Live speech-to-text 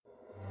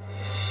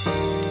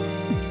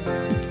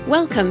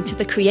Welcome to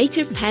the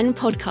Creative Pen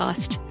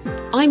podcast.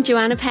 I'm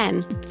Joanna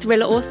Penn,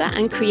 thriller author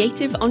and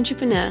creative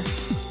entrepreneur,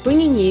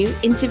 bringing you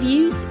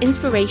interviews,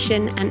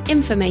 inspiration and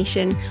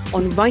information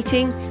on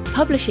writing,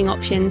 publishing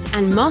options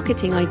and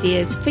marketing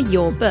ideas for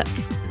your book.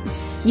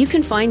 You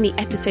can find the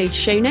episode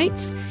show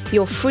notes,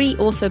 your free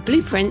author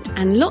blueprint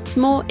and lots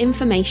more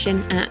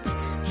information at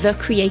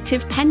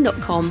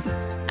thecreativepen.com,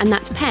 and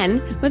that's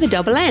pen with a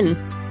double N.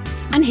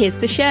 And here's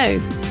the show.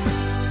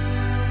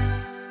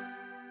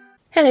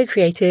 Hello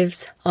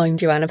creatives, I'm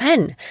Joanna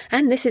Penn,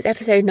 and this is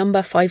episode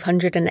number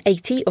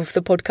 580 of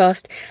the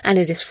podcast, and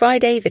it is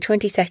Friday the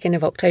 22nd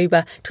of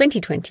October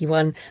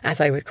 2021 as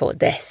I record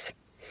this.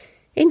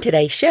 In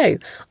today's show,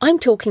 I'm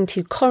talking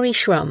to Kory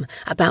Shrum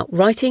about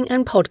writing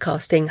and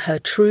podcasting her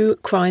true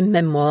crime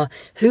memoir,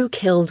 Who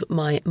Killed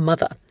My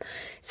Mother?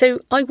 So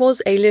I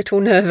was a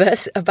little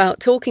nervous about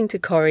talking to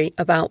Kory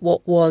about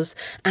what was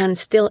and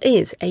still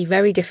is a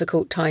very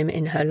difficult time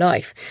in her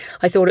life.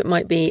 I thought it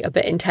might be a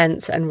bit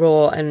intense and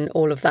raw and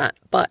all of that,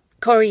 but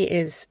Kory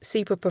is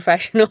super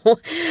professional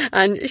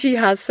and she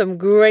has some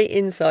great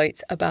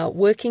insights about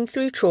working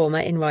through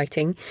trauma in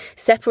writing,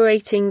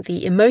 separating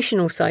the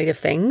emotional side of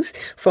things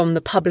from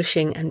the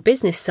publishing and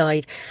business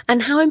side,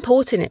 and how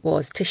important it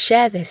was to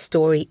share this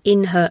story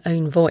in her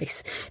own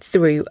voice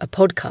through a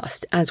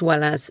podcast as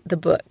well as the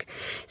book.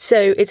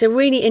 So it's a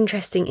really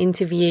interesting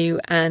interview,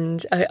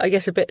 and I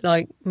guess a bit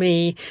like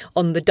me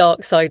on the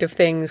dark side of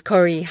things,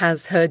 Kory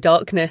has her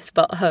darkness,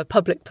 but her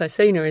public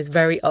persona is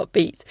very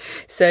upbeat.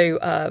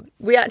 So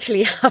we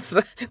actually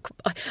have,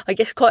 I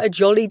guess, quite a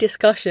jolly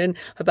discussion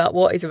about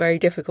what is a very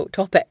difficult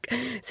topic.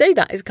 So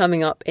that is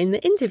coming up in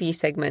the interview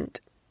segment.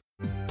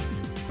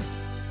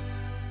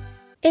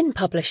 In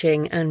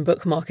publishing and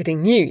book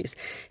marketing news.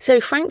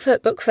 So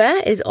Frankfurt Book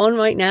Fair is on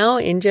right now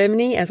in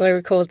Germany as I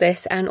record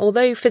this, and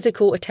although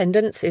physical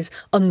attendance is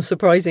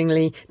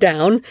unsurprisingly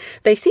down,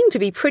 they seem to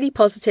be pretty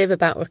positive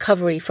about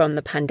recovery from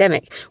the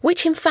pandemic,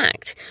 which in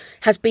fact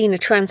has been a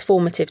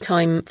transformative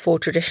time for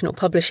traditional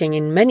publishing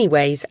in many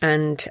ways,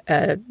 and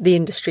the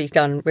industry's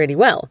done really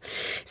well.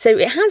 So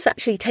it has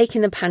actually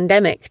taken the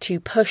pandemic to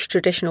push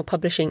traditional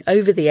publishing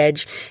over the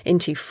edge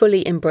into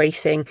fully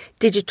embracing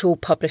digital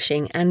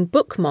publishing and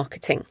book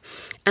marketing.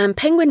 And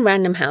Penguin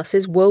Random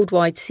House's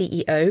worldwide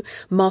CEO,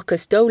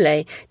 Marcus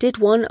Dole, did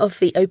one of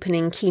the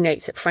opening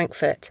keynotes at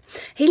Frankfurt.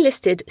 He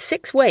listed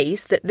 6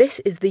 ways that this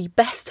is the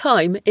best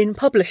time in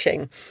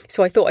publishing.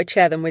 So I thought I'd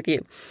share them with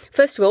you.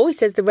 First of all, he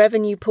says the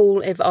revenue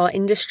pool of our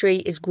industry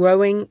is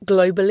growing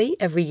globally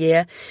every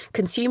year.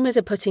 Consumers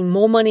are putting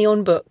more money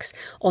on books,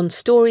 on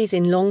stories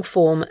in long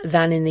form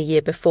than in the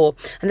year before.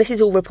 And this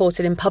is all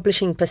reported in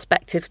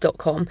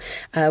publishingperspectives.com,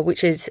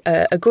 which is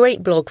a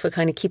great blog for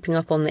kind of keeping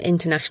up on the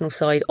international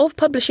side of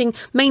publishing,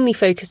 mainly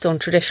focused on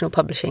traditional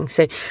publishing.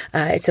 So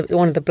it's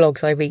one of the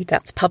blogs I read,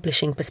 that's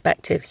Publishing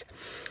Perspectives.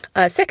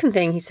 Second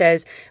thing, he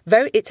says,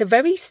 it's a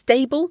very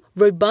stable,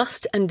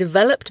 robust and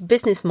developed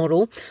business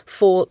model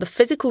for the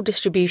physical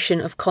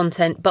distribution of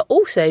content, but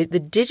also the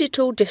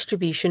digital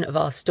distribution of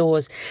our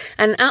stores.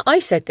 And I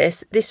said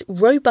this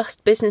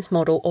robust business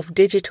model of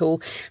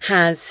digital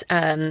has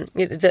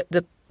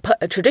the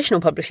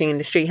traditional publishing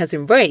industry has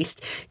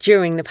embraced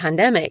during the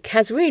pandemic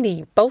has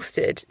really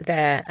bolstered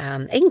their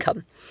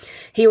income.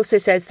 He also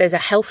says there's a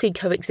healthy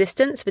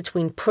coexistence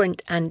between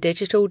print and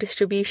digital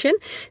distribution.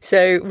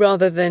 So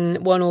rather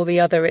than one or the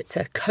other, it's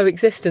a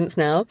coexistence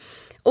now.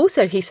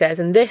 Also, he says,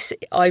 and this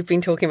I've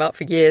been talking about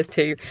for years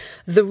too,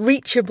 the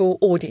reachable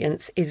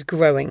audience is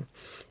growing.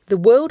 The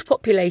world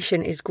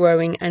population is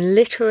growing and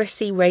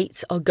literacy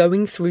rates are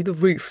going through the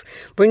roof,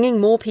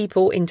 bringing more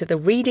people into the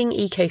reading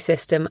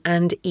ecosystem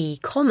and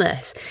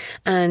e-commerce.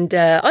 And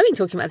I've been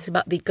talking about this,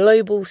 about the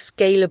global,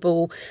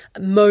 scalable,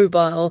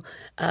 mobile,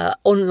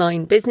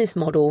 online business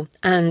model,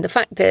 and the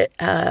fact that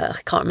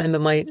I can't remember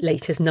my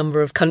latest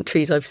number of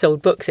countries I've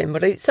sold books in,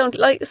 but it sounds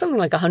like something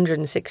like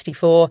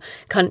 164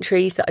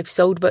 countries that I've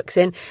sold books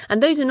in.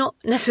 And those are not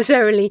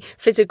necessarily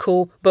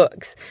physical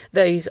books.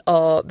 Those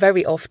are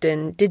very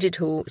often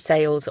digital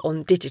sales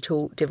on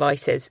digital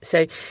devices.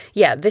 So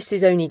yeah, this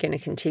is only going to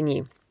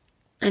continue.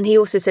 And he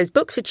also says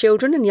books for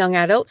children and young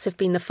adults have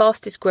been the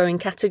fastest growing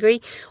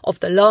category of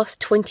the last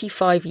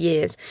 25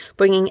 years,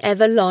 bringing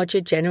ever larger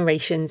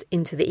generations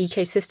into the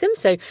ecosystem.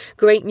 So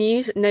great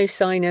news, no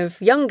sign of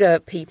younger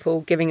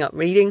people giving up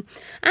reading.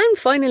 And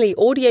finally,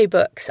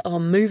 audiobooks are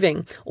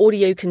moving.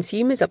 Audio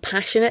consumers are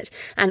passionate,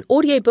 and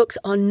audiobooks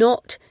are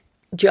not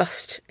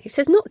just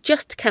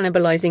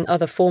cannibalizing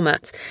other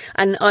formats.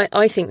 And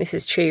I think this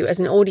is true. As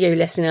an audio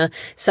listener,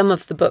 some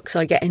of the books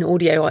I get in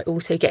audio, I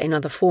also get in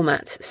other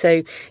formats.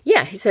 So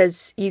yeah, he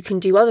says you can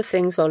do other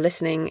things while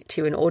listening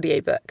to an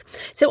audiobook.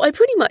 So I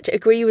pretty much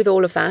agree with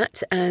all of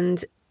that.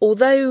 And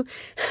although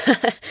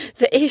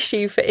the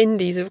issue for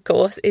indies, of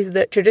course, is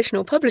that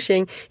traditional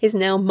publishing is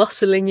now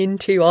muscling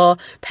into our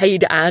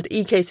paid ad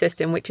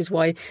ecosystem, which is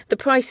why the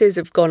prices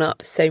have gone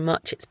up so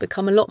much. It's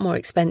become a lot more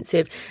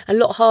expensive, a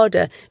lot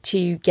harder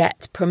to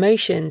get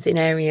promotions in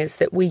areas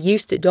that we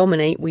used to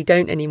dominate. We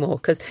don't anymore,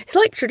 because it's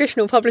like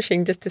traditional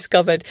publishing just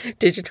discovered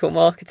digital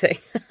marketing.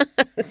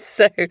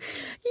 So,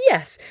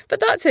 yes, but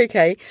that's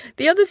okay.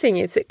 The other thing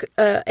is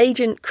that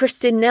agent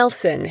Kristin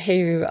Nelson,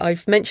 who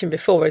I've mentioned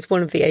before as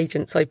one of the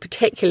agents I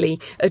particularly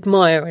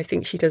admire, I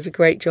think she does a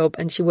great job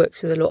and she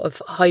works with a lot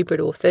of hybrid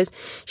authors.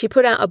 She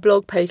put out a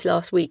blog post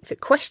last week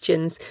that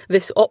questions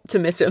this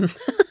optimism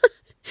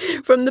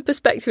from the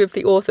perspective of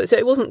the author. So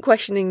it wasn't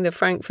questioning the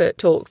Frankfurt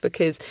talk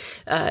because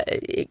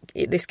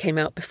this came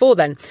out before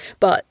then,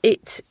 but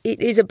it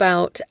is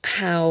about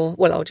how,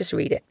 well, I'll just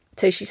read it.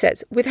 So she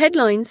says, with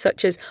headlines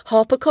such as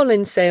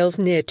HarperCollins sales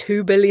near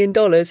 $2 billion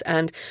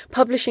and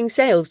publishing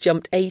sales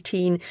jumped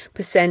 18%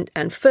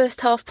 and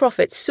first half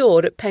profits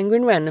soared at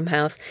Penguin Random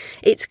House,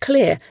 it's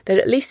clear that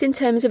at least in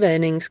terms of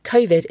earnings,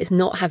 COVID is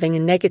not having a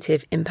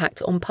negative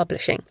impact on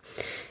publishing.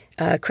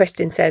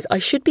 Kristin says, I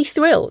should be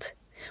thrilled.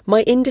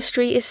 My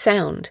industry is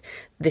sound.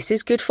 This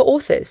is good for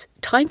authors.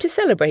 Time to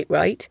celebrate,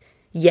 right?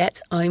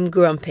 Yet I'm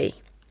grumpy.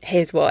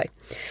 Here's why.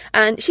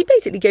 And she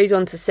basically goes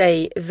on to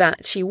say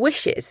that she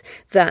wishes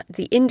that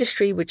the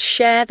industry would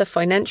share the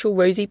financial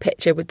rosy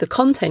picture with the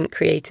content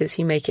creators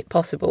who make it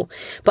possible.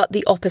 But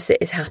the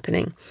opposite is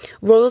happening.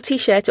 Royalty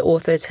share to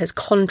authors has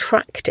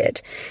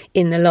contracted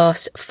in the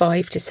last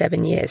 5 to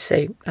 7 years.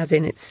 So as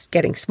in it's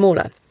getting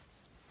smaller.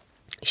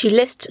 She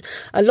lists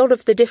a lot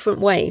of the different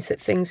ways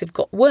that things have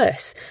got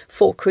worse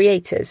for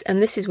creators,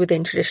 and this is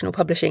within traditional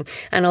publishing.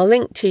 And I'll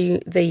link to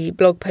the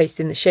blog post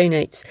in the show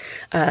notes.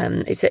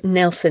 It's at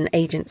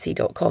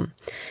nelsonagency.com.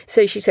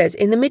 So she says,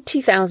 in the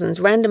mid-2000s,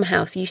 Random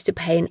House used to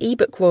pay an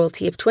ebook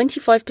royalty of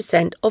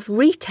 25% of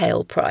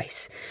retail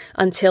price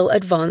until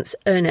advance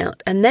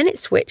earnout, and then it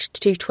switched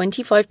to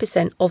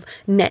 25% of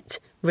net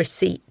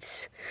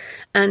receipts.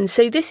 And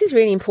so this is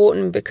really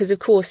important because, of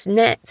course,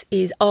 net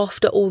is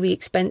after all the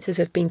expenses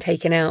have been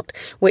taken out,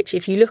 which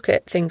if you look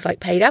at things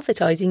like paid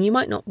advertising, you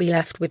might not be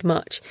left with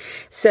much.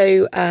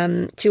 So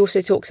she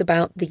also talks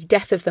about the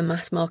death of the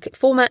mass market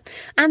format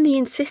and the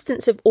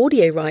insistence of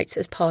audio rights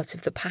as part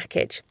of the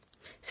package.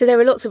 So there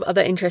are lots of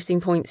other interesting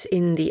points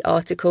in the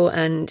article,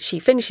 and she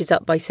finishes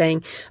up by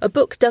saying, a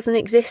book doesn't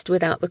exist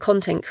without the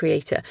content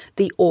creator,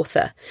 the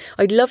author.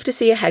 I'd love to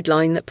see a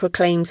headline that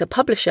proclaims a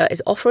publisher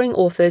is offering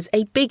authors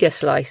a bigger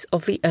slice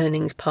of the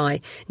earnings pie.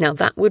 Now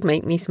that would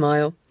make me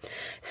smile.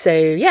 So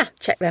yeah,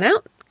 check that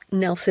out,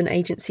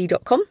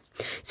 nelsonagency.com.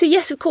 So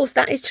yes, of course,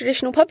 that is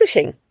traditional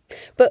publishing.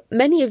 But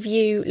many of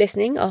you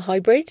listening are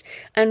hybrid.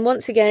 And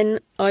once again,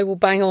 I will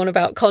bang on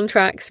about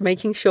contracts,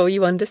 making sure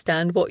you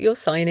understand what you're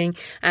signing.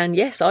 And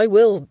yes, I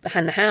will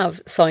and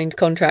have signed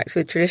contracts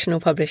with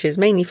traditional publishers,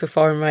 mainly for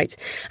foreign rights.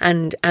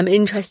 And I'm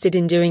interested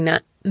in doing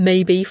that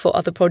maybe for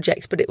other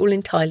projects, but it will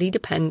entirely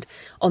depend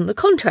on the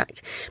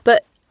contract.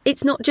 But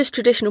it's not just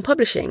traditional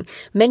publishing.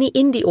 Many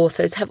indie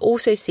authors have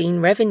also seen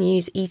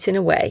revenues eaten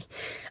away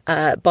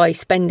by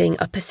spending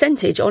a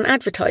percentage on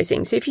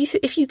advertising. So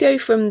if you go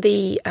from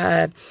the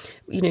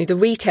the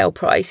retail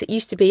price, it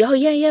used to be,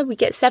 we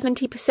get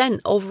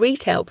 70% of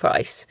retail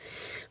price,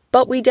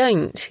 but we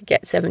don't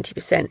get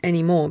 70%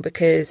 anymore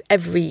because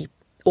every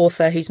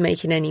author who's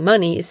making any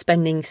money is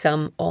spending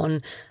some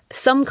on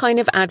some kind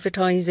of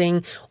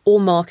advertising or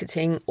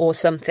marketing or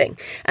something.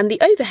 And the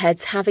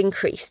overheads have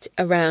increased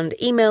around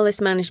email list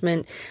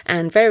management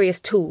and various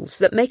tools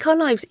that make our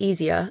lives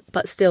easier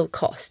but still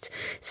cost.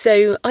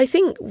 So I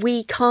think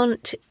we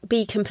can't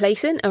be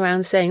complacent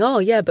around saying, oh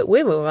yeah, but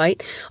we're all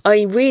right.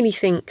 I really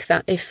think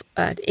that if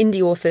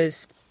indie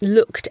authors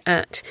looked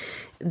at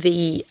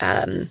the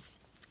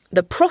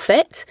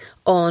profit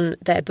on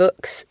their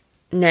books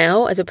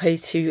now as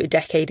opposed to a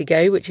decade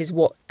ago, which is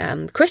what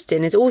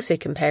Kristin is also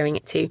comparing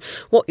it to,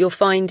 what you'll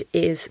find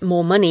is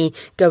more money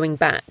going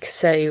back.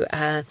 So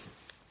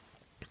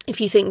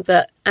if you think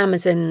that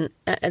Amazon,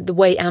 the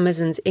way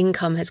Amazon's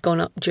income has gone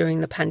up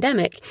during the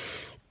pandemic,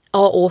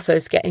 are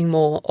authors getting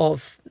more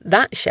of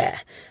that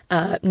share?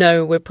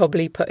 No, we're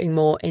probably putting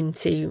more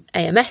into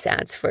AMS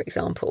ads, for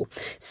example.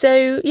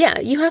 So yeah,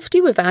 you have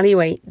to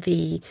evaluate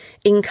the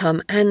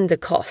income and the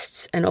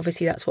costs. And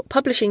obviously that's what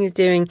publishing is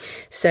doing.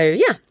 So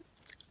yeah,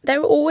 there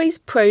are always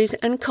pros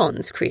and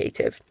cons,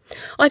 creative.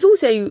 I've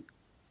also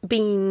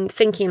been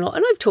thinking a lot,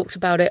 and I've talked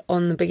about it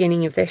on the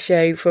beginning of this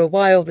show for a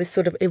while, this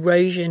sort of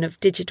erosion of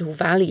digital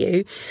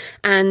value.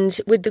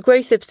 And with the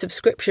growth of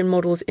subscription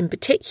models in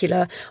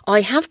particular,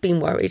 I have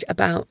been worried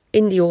about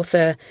indie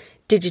author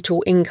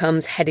digital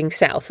incomes heading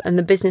south and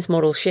the business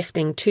model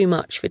shifting too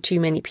much for too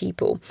many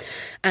people.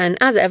 And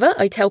as ever,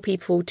 I tell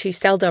people to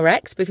sell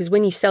direct, because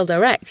when you sell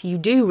direct, you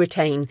do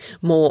retain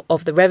more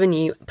of the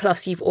revenue.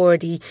 Plus, you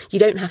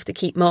don't have to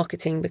keep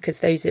marketing because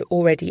those are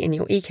already in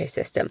your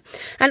ecosystem.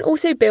 And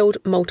also build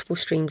multiple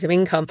streams of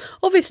income.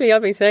 Obviously,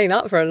 I've been saying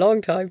that for a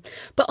long time,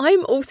 but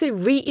I'm also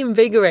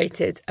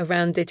reinvigorated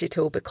around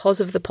digital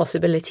because of the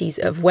possibilities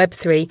of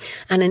Web3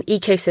 and an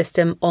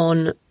ecosystem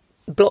on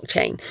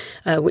blockchain,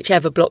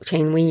 whichever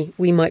blockchain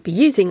we might be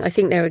using. I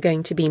think there are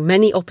going to be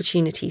many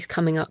opportunities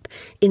coming up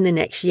in the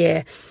next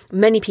year.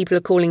 Many people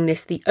are calling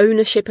this the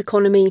ownership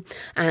economy,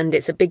 and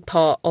it's a big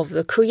part of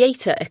the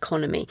creator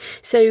economy.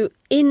 So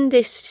in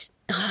this,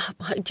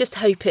 I just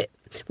hope it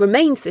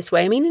remains this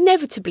way, I mean,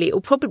 inevitably,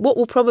 what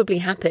will probably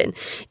happen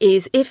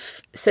is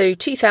let's say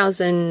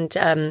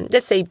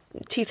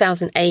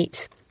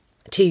 2008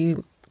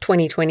 to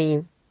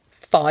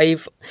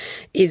 2025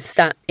 is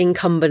that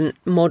incumbent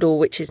model,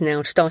 which is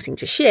now starting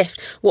to shift.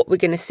 What we're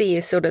going to see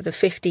is sort of the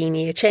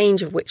 15-year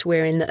change, of which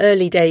we're in the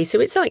early days. So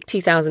it's like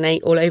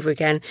 2008 all over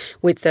again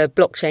with the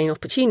blockchain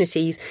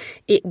opportunities.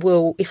 It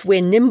will, if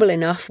we're nimble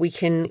enough, we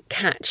can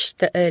catch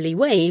the early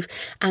wave,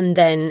 and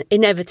then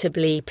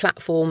inevitably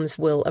platforms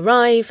will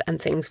arrive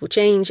and things will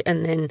change,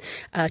 and then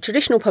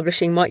traditional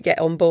publishing might get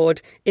on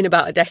board in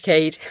about a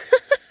decade.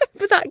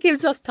 But that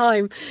gives us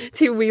time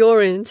to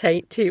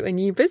reorientate to a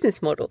new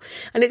business model.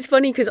 And it's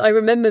funny because I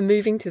remember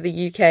moving to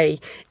the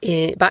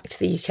back to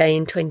the UK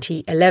in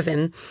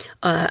 2011,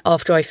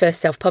 after I first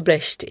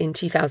self-published in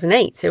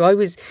 2008. So I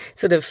was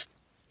sort of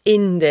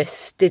in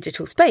this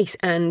digital space,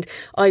 and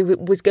I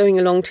was going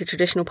along to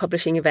traditional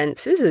publishing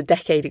events. This is a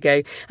decade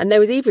ago, and there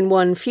was even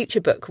one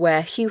Future Book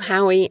where Hugh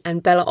Howey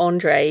and Bella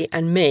Andre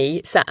and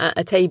me sat at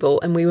a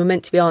table, and we were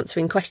meant to be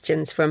answering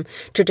questions from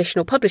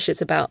traditional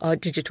publishers about our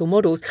digital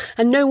models,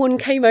 and no one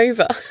came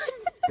over.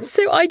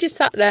 So I just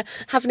sat there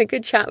having a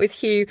good chat with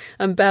Hugh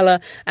and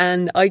Bella,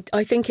 and I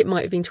think it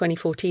might have been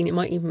 2014, it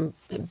might even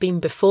have been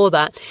before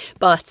that,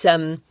 but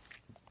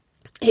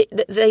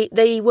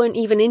they weren't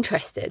even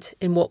interested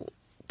in what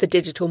the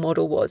digital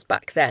model was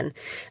back then.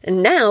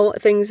 And now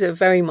things have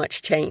very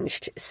much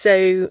changed.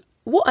 So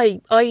what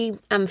I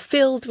am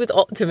filled with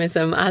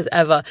optimism as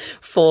ever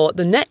for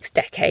the next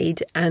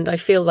decade, and I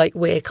feel like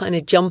we're kind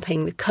of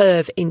jumping the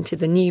curve into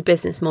the new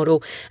business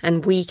model,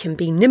 and we can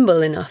be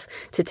nimble enough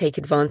to take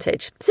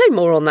advantage. So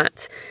more on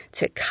that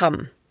to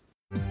come.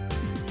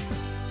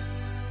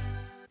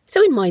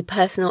 So in my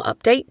personal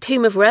update,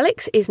 Tomb of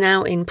Relics is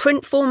now in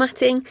print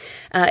formatting.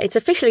 It's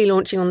officially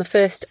launching on the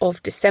 1st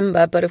of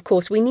December, but of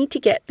course we need to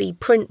get the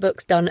print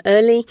books done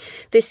early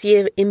this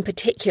year in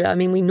particular. I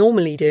mean, we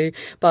normally do,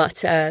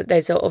 but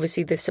there's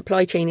obviously the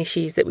supply chain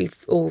issues that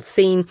we've all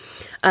seen.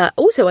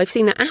 Also, I've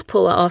seen that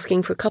Apple are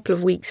asking for a couple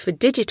of weeks for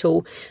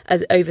digital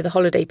as over the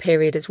holiday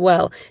period as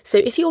well. So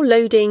if you're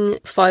loading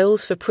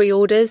files for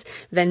pre-orders,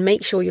 then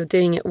make sure you're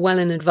doing it well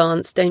in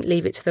advance. Don't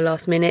leave it to the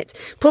last minute.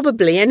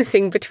 Probably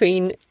anything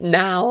between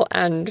now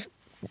and,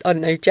 I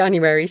don't know,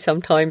 January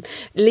sometime.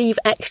 Leave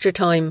extra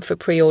time for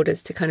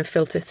pre-orders to kind of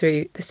filter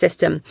through the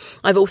system.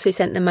 I've also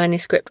sent the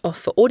manuscript off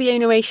for audio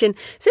narration,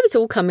 so it's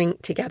all coming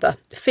together.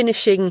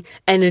 Finishing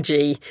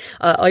energy.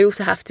 I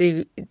also have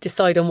to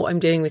decide on what I'm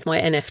doing with my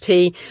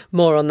NFT.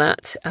 More on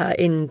that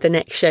in the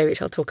next show,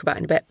 which I'll talk about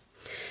in a bit.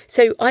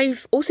 So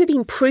I've also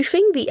been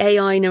proofing the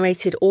AI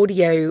narrated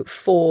audio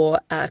for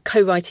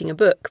co-writing a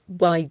book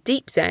by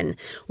DeepZen,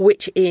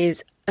 which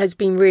has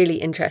been really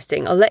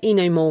interesting. I'll let you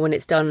know more when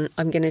it's done.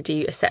 I'm going to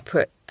do a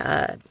separate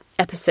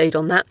episode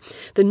on that.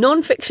 The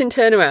non-fiction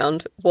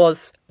turnaround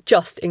was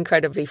just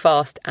incredibly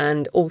fast,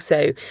 and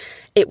also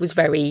it was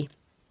very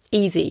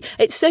easy.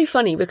 It's so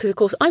funny because, of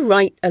course, I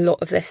write a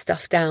lot of this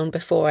stuff down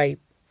before I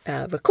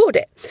record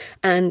it,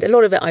 and a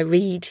lot of it I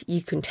read,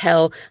 you can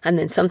tell, and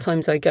then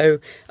sometimes I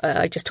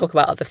just talk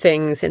about other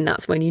things, and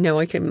that's when you know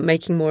I'm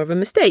making more of a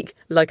mistake,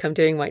 like I'm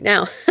doing right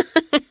now.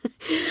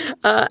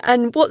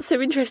 And what's so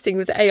interesting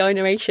with AI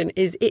narration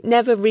is it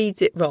never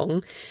reads it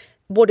wrong.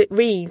 What it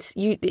reads,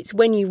 it's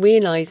when you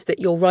realise that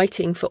your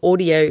writing for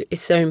audio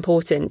is so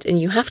important,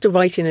 and you have to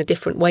write in a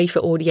different way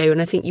for audio,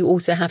 and I think you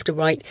also have to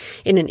write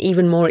in an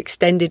even more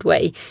extended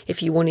way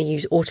if you want to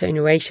use auto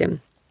narration.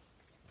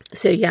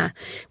 So yeah,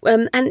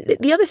 and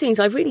the other things,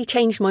 I've really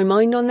changed my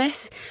mind on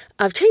this.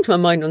 I've changed my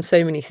mind on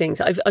so many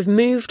things. I've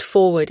moved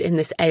forward in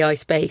this AI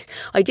space.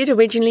 I did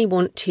originally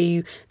want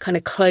to kind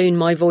of clone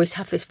my voice,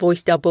 have this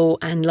voice double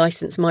and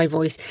license my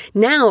voice.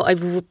 Now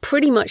I've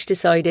pretty much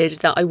decided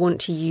that I want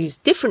to use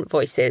different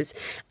voices.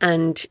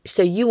 And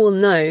so you will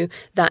know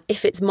that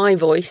if it's my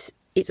voice,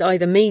 it's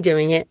either me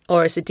doing it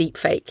or it's a deep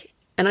fake.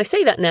 And I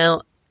say that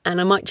now, and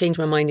I might change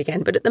my mind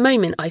again. But at the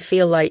moment, I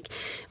feel like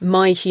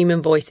my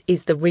human voice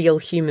is the real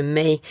human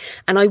me.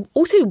 And I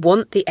also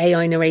want the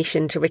AI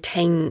narration to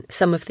retain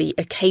some of the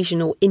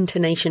occasional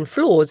intonation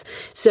flaws.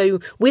 So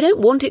we don't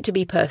want it to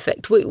be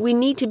perfect. We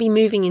need to be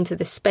moving into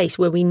this space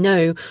where we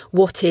know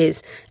what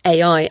is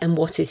AI and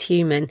what is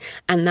human.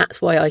 And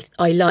that's why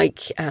I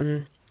like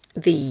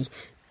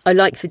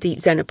the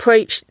DeepZen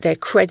approach. They're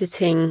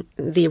crediting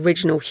the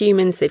original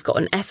humans. They've got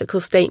an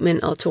ethical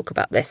statement. I'll talk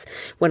about this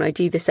when I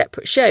do the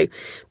separate show.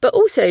 But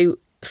also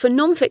for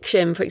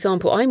non-fiction, for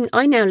example,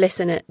 I now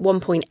listen at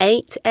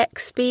 1.8x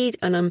speed,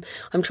 and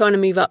I'm trying to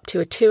move up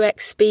to a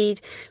 2x speed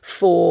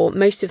for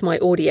most of my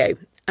audio.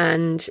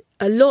 And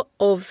a lot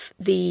of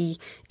the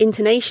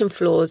intonation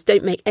flaws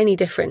don't make any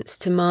difference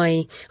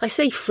to I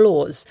say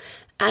flaws.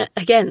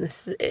 Again,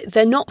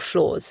 they're not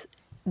flaws.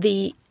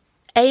 The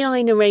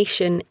AI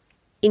narration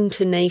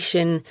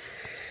intonation,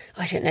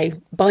 I don't know,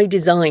 by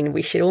design,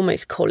 we should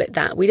almost call it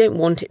that. We don't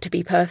want it to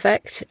be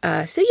perfect.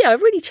 So yeah,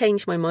 I've really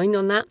changed my mind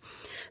on that.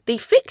 The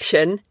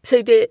fiction,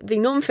 so the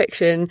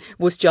non-fiction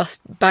was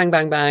just bang,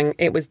 bang, bang.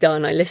 It was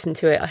done. I listened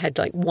to it. I had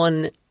like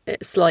one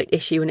slight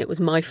issue and it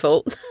was my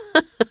fault.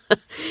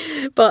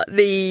 But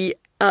the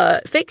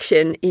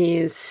fiction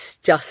is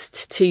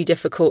just too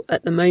difficult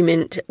at the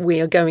moment.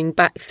 We are going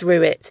back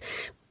through it,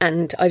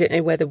 and I don't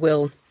know whether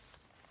we'll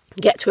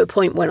get to a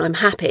point when I'm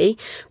happy,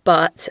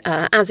 but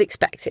as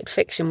expected,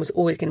 fiction was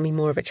always going to be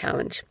more of a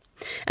challenge.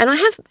 And I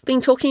have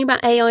been talking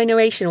about AI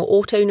narration or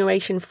auto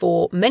narration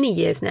for many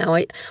years now.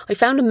 I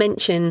found a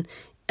mention,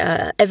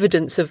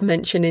 evidence of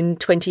mention in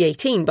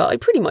 2018, but I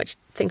pretty much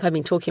think I've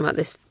been talking about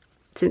this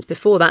since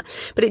before that.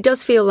 But it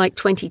does feel like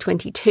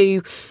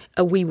 2022,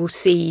 we will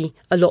see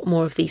a lot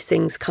more of these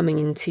things coming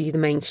into the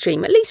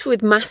mainstream, at least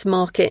with mass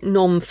market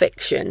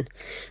non-fiction,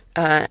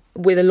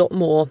 with a lot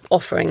more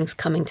offerings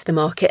coming to the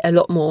market, a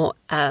lot more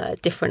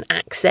different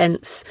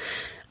accents.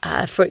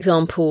 For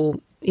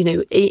example, you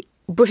know, a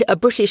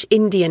British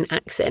Indian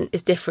accent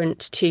is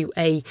different to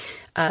a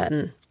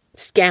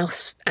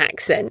Scouse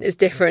accent is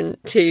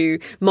different to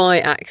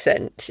my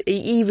accent,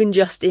 even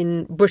just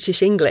in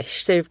British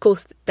English. So, of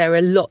course, there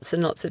are lots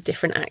and lots of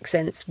different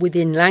accents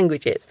within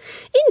languages.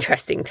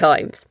 Interesting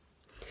times.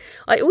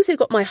 I also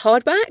got my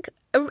hardback.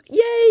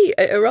 Yay!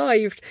 It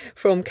arrived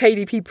from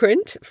KDP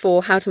Print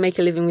for How to Make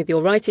a Living with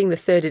Your Writing, the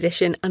 3rd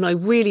edition, and I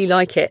really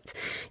like it.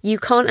 You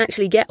can't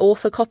actually get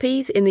author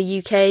copies in the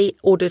UK,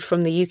 ordered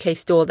from the UK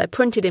store. They're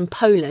printed in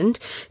Poland,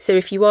 so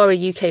if you are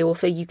a UK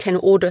author, you can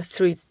order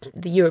through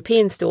the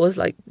European stores,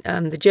 like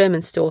the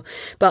German store,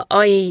 but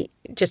I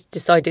just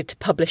decided to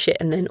publish it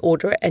and then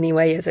order it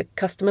anyway as a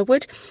customer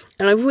would,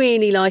 and I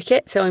really like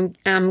it, so I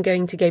am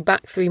going to go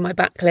back through my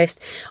backlist.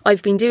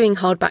 I've been doing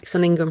hardbacks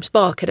on Ingram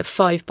Spark at a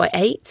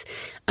 5x8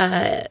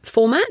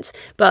 format,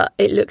 but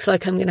it looks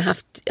like I'll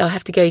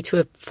have to go to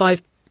a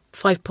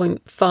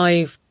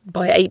 5.5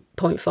 by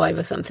 8.5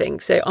 or something,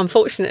 so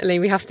unfortunately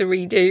we have to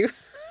redo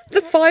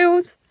the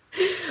files,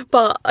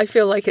 but I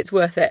feel like it's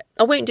worth it.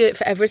 I won't do it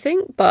for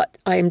everything, but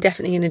I am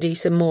definitely going to do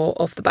some more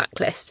of the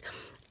backlist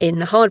in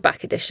the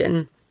hardback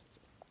edition.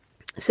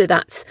 So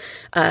that's,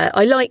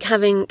 I like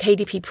having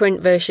KDP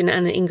print version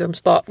and an Ingram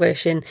Spark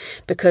version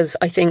because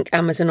I think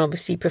Amazon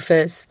obviously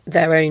prefers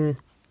their own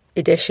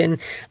edition,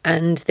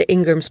 and the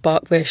Ingram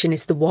Spark version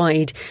is the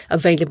wide,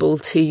 available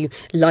to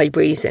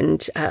libraries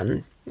and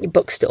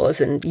bookstores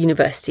and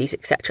universities,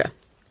 etc.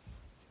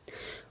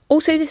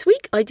 Also this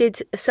week, I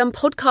did some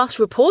podcast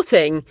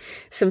reporting,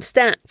 some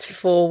stats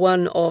for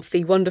one of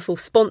the wonderful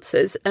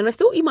sponsors, and I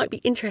thought you might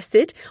be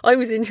interested. I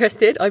was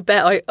interested. I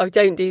bet I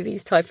don't do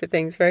these type of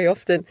things very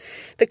often.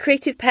 The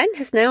Creative Pen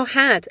has now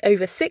had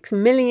over 6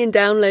 million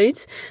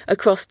downloads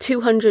across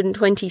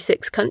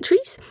 226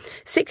 countries.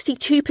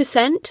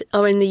 62%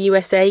 are in the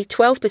USA,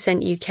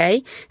 12%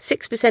 UK,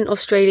 6%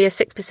 Australia,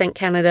 6%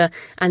 Canada,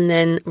 and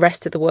then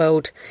rest of the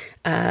world,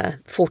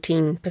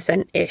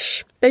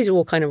 14%-ish. Those are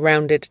all kind of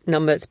rounded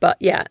numbers, but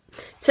yeah.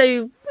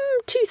 So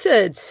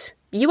 2/3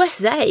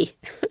 USA.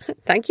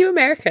 Thank you,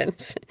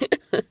 Americans.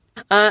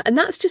 And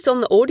that's just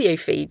on the audio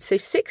feed. So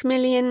 6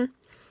 million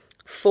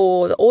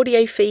for the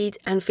audio feed,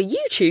 and for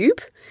YouTube,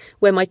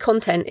 where my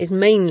content is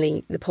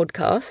mainly the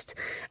podcast,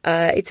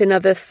 it's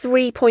another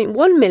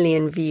 3.1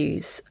 million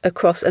views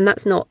across, and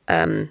that's not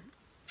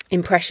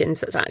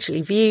impressions, that's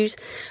actually views,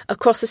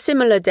 across a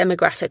similar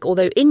demographic,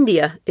 although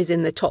India is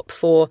in the top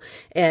 4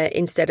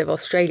 instead of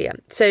Australia.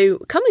 So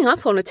coming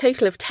up on a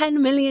total of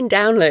 10 million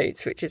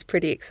downloads, which is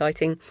pretty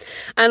exciting.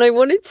 And I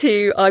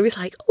was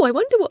like, oh, I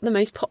wonder what the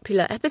most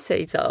popular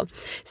episodes are.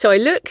 So I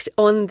looked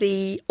on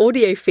the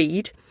audio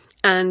feed,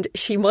 and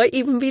she might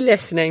even be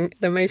listening.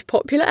 The most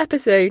popular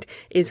episode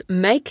is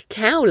Meg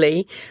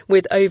Cowley,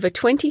 with over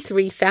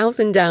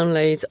 23,000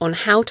 downloads on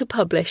how to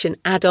publish an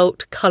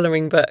adult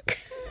colouring book.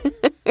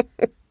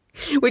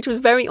 Which was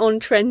very on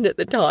trend at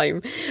the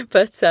time.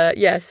 But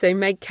so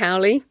Meg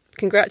Cowley,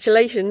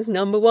 congratulations,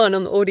 number 1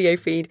 on the audio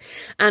feed.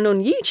 And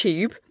on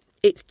YouTube,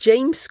 it's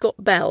James Scott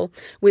Bell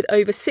with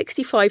over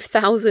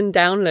 65,000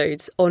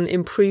 downloads on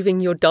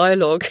improving your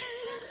dialogue.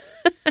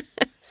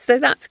 So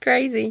that's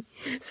crazy.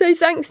 So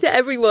thanks to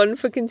everyone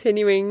for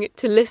continuing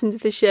to listen to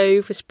the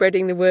show, for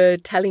spreading the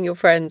word, telling your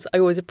friends. I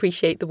always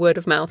appreciate the word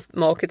of mouth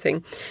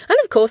marketing. And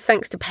of course,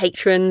 thanks to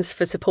patrons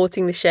for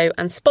supporting the show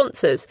and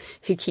sponsors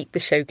who keep the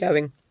show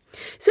going.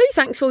 So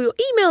thanks for all your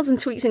emails and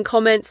tweets and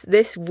comments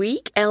this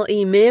week.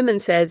 L.E. Mearman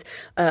says,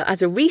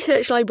 as a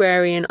research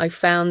librarian, I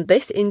found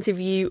this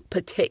interview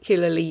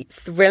particularly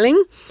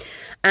thrilling.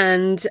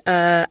 And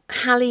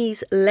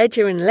Hallie's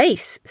Ledger and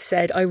Lace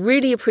said, I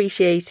really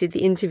appreciated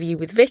the interview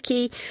with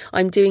Vicky.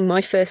 I'm doing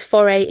my first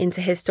foray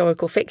into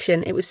historical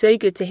fiction. It was so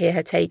good to hear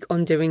her take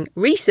on doing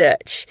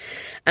research.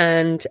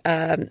 And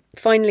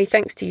finally,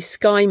 thanks to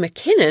Skye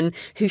McKinnon,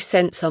 who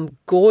sent some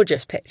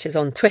gorgeous pictures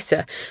on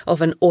Twitter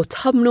of an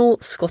autumnal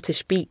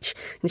Scottish beach.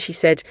 And she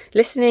said,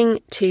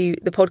 listening to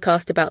the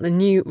podcast about the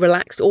new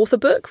relaxed author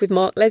book with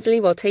Mark Leslie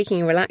while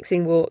taking a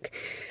relaxing walk,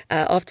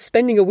 after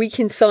spending a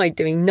week inside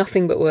doing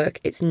nothing but work,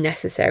 it's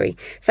necessary.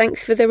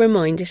 Thanks for the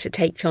reminder to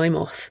take time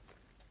off.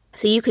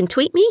 So you can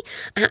tweet me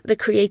at The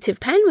Creative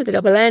Pen with a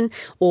double N,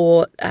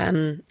 or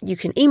you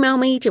can email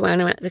me,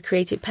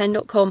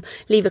 joanna@thecreativepen.com,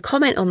 leave a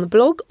comment on the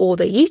blog or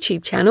the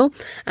YouTube channel.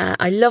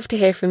 I love to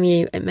hear from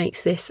you. It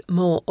makes this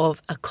more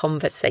of a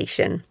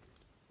conversation.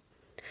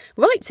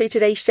 Right, so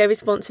today's show is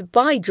sponsored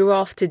by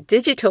Draft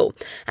Digital,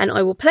 and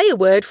I will play a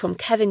word from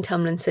Kevin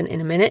Tumlinson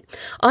in a minute.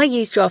 I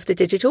use Draft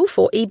Digital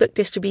for ebook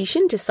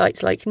distribution to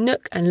sites like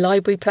Nook and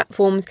library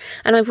platforms,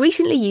 and I've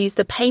recently used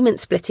the payment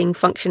splitting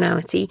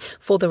functionality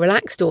for The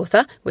Relaxed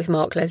Author with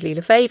Mark Leslie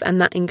Lefebvre, and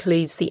that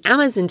includes the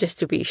Amazon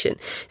distribution.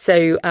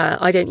 So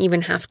I don't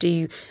even have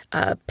to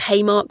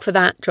pay Mark for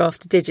that.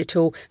 Draft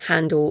Digital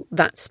handle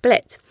that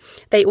split.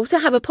 They also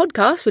have a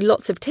podcast with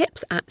lots of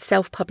tips at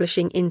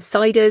Self-Publishing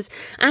Insiders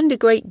and a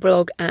great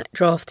blog at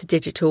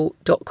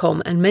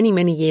draftdigital.com, and many,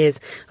 many years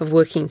of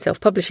working in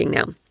self-publishing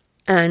now.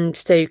 And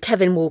so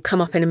Kevin will come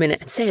up in a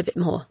minute and say a bit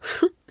more.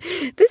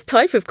 This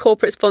type of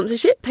corporate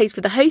sponsorship pays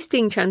for the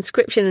hosting,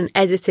 transcription and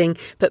editing,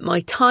 but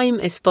my time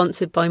is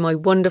sponsored by my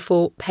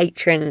wonderful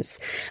patrons.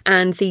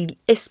 And the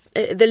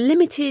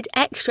limited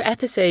extra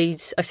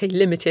episodes, I say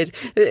limited,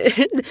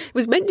 it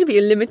was meant to be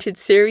a limited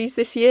series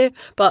this year,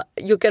 but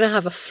you're going to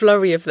have a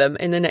flurry of them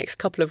in the next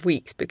couple of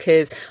weeks,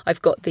 because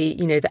I've got the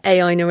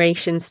AI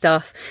narration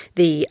stuff,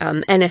 the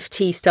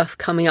NFT stuff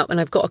coming up, and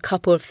I've got a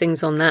couple of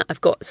things on that.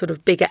 I've got sort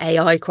of bigger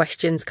AI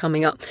questions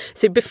coming up.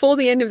 So before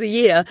the end of the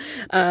year,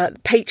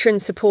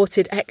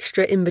 patron-supported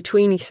extra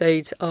in-between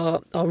episodes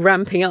are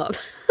ramping up.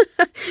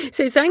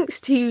 So thanks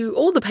to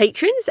all the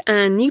patrons,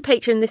 and new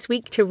patron this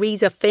week,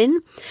 Teresa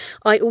Finn.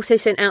 I also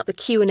sent out the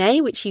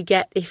Q&A, which you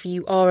get if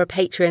you are a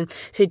patron.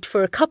 So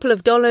for a couple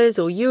of dollars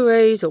or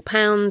euros or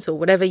pounds or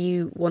whatever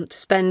you want to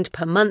spend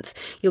per month,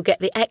 you'll get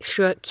the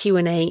extra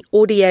Q&A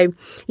audio.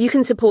 You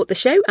can support the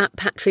show at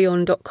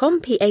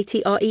patreon.com,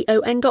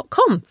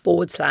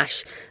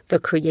 patreon.com/The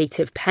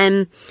Creative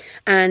Pen.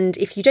 And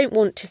if you don't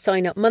want to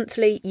sign up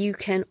monthly, you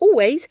can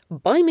always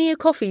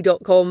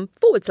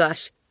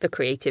buymeacoffee.com/The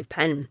Creative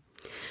Pen.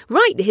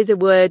 Right, here's a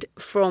word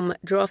from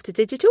Draft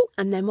Digital,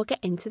 and then we'll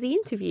get into the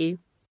interview.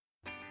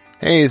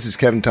 Hey, this is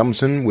Kevin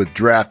Tumlinson with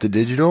Draft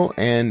Digital,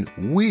 and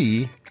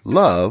we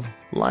love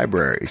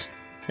libraries.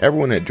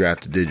 Everyone at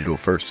Draft Digital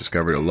first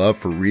discovered a love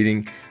for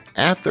reading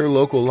at their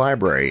local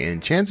library,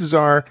 and chances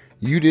are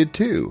you did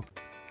too.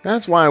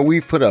 That's why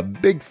we've put a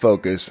big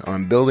focus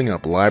on building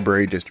up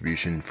library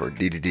distribution for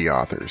D2D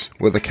authors,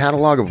 with a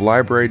catalog of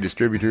library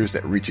distributors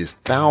that reaches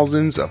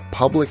thousands of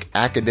public,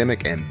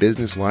 academic, and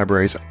business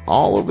libraries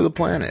all over the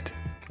planet.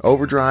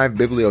 Overdrive,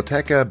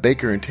 Biblioteca,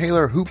 Baker &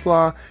 Taylor,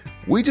 Hoopla,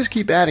 we just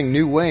keep adding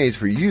new ways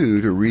for you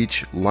to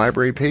reach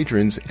library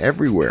patrons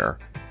everywhere.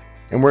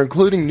 And we're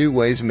including new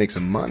ways to make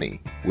some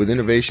money, with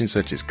innovations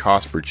such as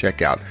cost per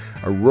checkout,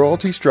 a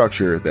royalty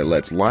structure that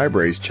lets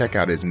libraries check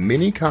out as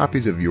many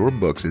copies of your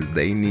books as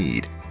they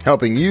need,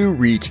 helping you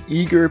reach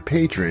eager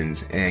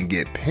patrons and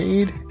get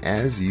paid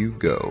as you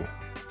go.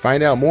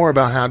 Find out more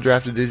about how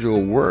Draft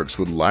Digital works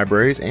with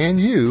libraries and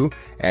you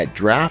at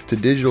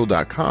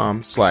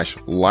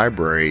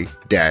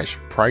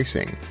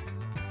draftdigital.com/library-pricing.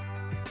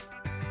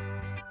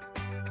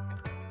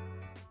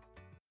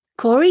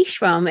 Kory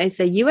Shrum is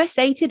a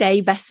USA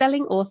Today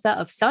bestselling author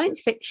of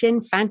science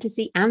fiction,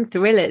 fantasy, and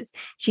thrillers.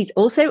 She's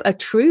also a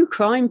true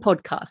crime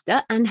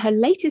podcaster, and her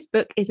latest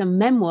book is a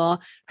memoir,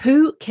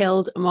 Who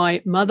Killed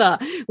My Mother?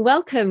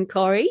 Welcome,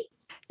 Kory.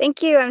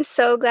 Thank you. I'm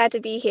so glad to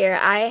be here.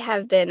 I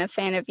have been a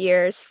fan of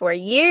yours for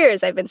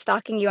years. I've been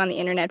stalking you on the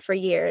internet for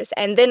years.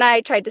 And then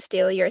I tried to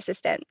steal your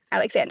assistant,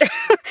 Alexander.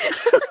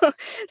 So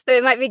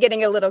it might be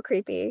getting a little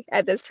creepy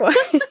at this point.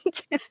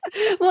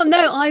 Well,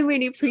 no, I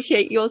really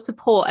appreciate your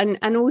support.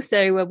 And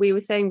also, we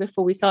were saying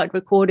before we started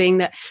recording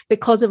that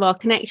because of our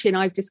connection,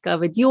 I've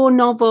discovered your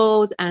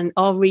novels and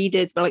our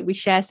readers, but we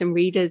share some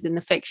readers in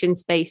the fiction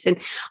space. And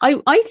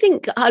I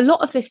think a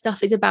lot of this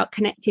stuff is about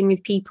connecting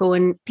with people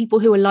and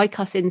people who are like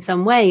us in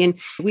some way. And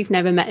we've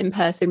never met in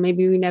person,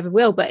 maybe we never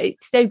will, but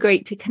it's so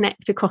great to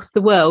connect across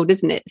the world,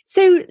 isn't it?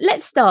 So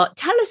let's start.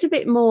 Tell us a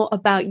bit more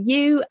about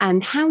you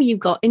and how you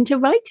got into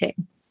writing.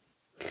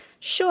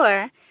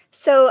 Sure.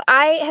 So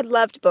I had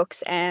loved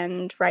books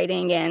and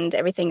writing and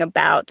everything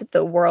about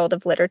the world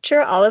of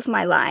literature all of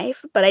my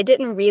life, but I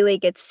didn't really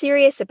get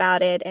serious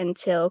about it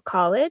until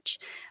college.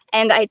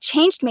 And I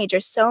changed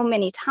majors so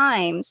many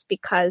times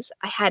because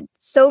I had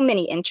so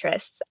many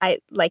interests.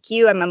 Like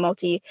you, I'm a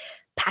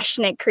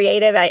multi-passionate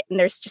creative, and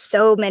there's just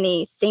so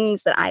many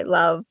things that I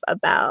love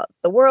about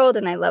the world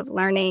and I love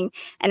learning.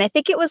 And I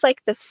think it was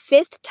like the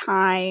fifth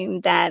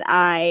time that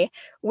I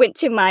went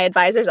to my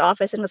advisor's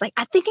office and was like,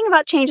 I'm thinking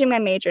about changing my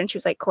major. And she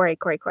was like, Kory,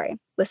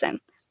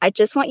 listen, I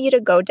just want you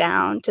to go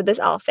down to this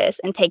office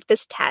and take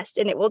this test,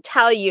 and it will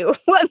tell you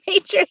what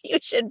major you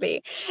should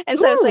be. And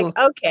so I was like,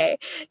 okay.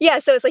 Yeah,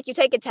 so it's like you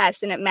take a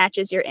test and it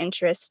matches your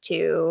interest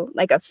to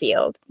like a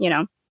field, you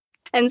know?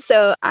 And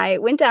so I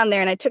went down there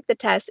and I took the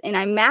test and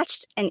I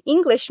matched an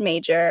English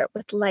major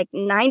with like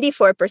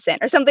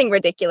 94% or something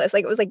ridiculous.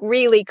 Like it was like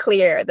really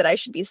clear that I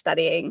should be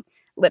studying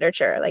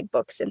literature, like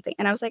books and things.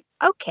 And I was like,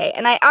 okay.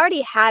 And I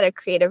already had a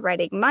creative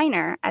writing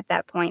minor at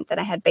that point that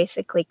I had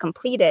basically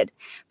completed,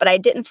 but I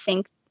didn't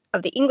think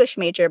of the English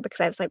major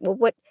because I was like, well,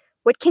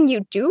 what can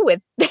you do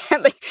with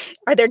that? Like,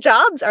 are there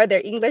jobs? Are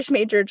there English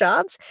major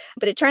jobs?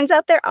 But it turns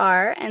out there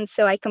are. And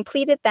so I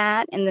completed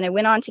that. And then I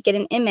went on to get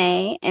an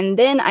MA. And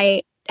then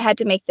I had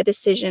to make the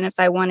decision if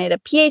I wanted a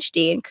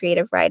PhD in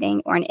creative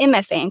writing or an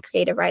MFA in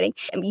creative writing.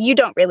 I mean, you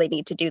don't really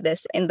need to do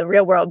this in the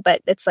real world,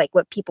 but it's like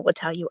what people would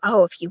tell you,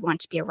 oh, if you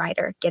want to be a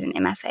writer, get an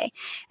MFA.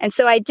 And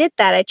so I did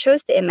that. I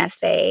chose the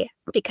MFA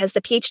because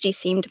the PhD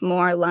seemed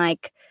more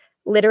like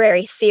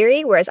literary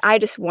theory, whereas I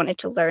just wanted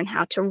to learn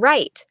how to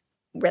write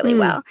really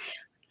well.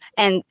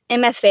 And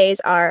MFAs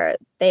are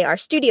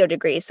studio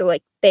degrees. So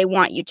like they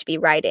want you to be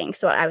writing.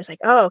 So I was like,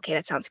 oh, okay,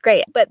 that sounds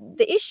great. But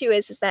the issue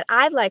is that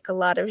I like a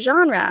lot of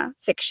genre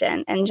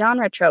fiction and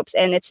genre tropes,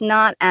 and it's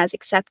not as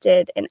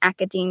accepted in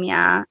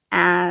academia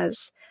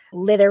as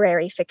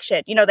literary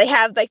fiction. You know, they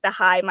have like the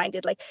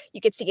high-minded, like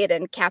you could see it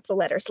in capital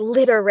letters,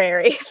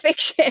 literary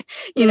fiction,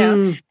 you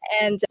know?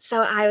 And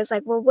so I was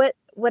like, well,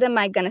 what am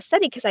I going to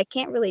study? Because I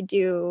can't really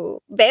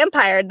do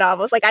vampire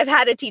novels. Like I've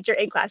had a teacher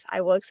in class,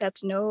 I will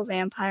accept no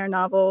vampire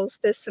novels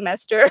this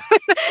semester.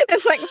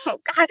 It's like, oh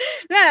God.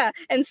 Yeah.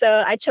 And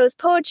so I chose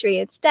poetry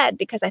instead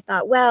because I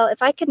thought, well,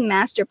 if I could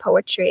master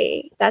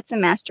poetry, that's a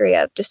mastery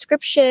of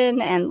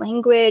description and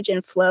language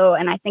and flow.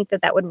 And I think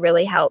that would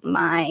really help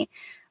my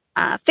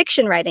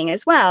fiction writing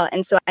as well.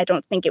 And so I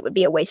don't think it would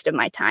be a waste of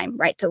my time,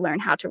 right, to learn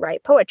how to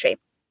write poetry.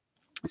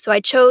 So I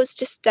chose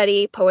to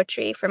study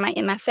poetry for my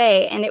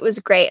MFA, and it was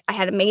great. I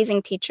had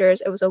amazing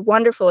teachers. It was a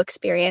wonderful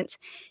experience.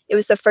 It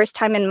was the first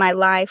time in my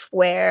life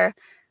where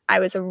I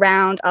was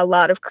around a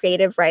lot of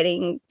creative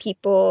writing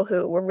people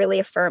who were really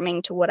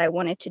affirming to what I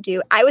wanted to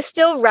do. I was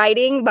still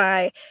writing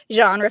my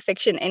genre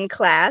fiction in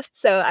class,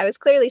 so I was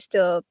clearly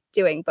still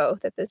doing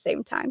both at the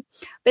same time.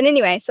 But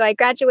anyway, so I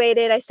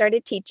graduated. I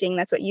started teaching.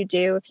 That's what you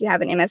do if you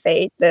have an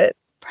MFA.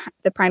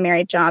 The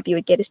primary job you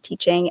would get is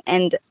teaching.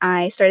 And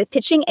I started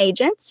pitching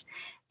agents.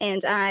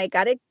 And I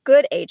got a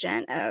good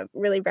agent, a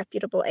really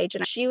reputable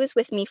agent. She was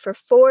with me for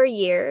 4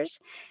 years,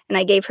 and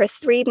I gave her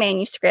 3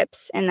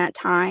 manuscripts in that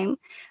time.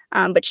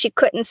 But she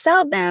couldn't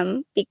sell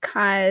them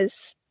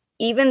because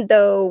even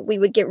though we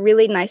would get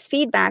really nice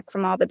feedback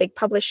from all the big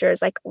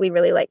publishers, like we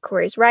really like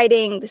Kory's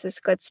writing, this is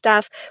good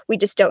stuff, we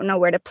just don't know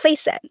where to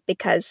place it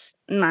because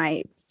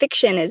my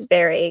fiction is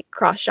very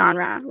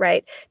cross-genre,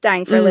 right?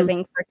 Dying for a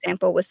Living, for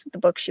example, was the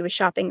book she was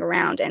shopping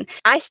around. And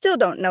I still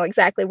don't know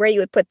exactly where you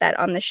would put that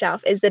on the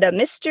shelf. Is it a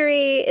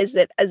mystery? Is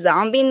it a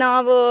zombie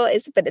novel?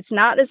 But it's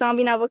not a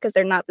zombie novel because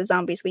they're not the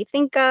zombies we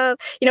think of.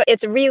 You know,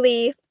 it's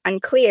really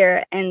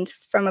unclear. And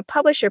from a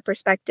publisher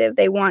perspective,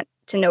 they want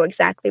to know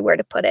exactly where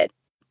to put it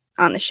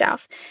on the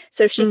shelf.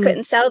 So she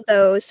couldn't sell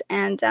those.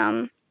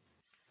 And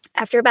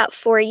after about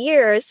 4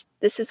 years,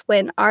 this is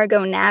when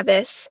Argo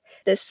Navis,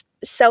 this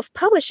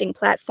self-publishing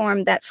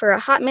platform that for a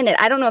hot minute,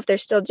 I don't know if they're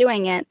still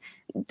doing it,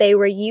 they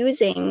were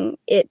using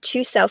it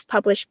to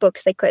self-publish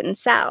books they couldn't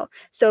sell.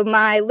 So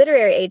my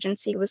literary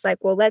agency was like,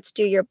 well, let's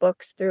do your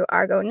books through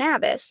Argo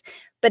Navis.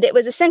 But it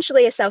was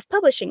essentially a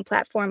self-publishing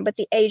platform, but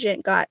the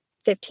agent got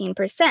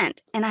 15%.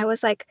 And I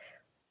was like,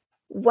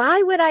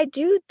 why would I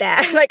do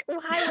that? Like, why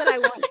would I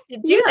want to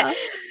do that?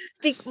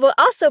 Well,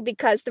 also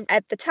because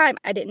at the time,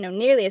 I didn't know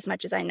nearly as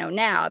much as I know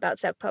now about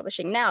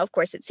self-publishing. Now, of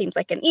course, it seems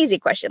like an easy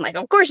question. Like,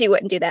 of course you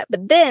wouldn't do that.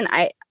 But then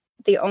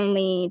the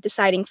only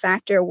deciding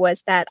factor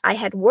was that I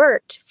had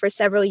worked for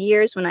several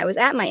years when I was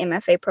at my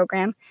MFA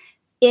program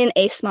in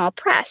a small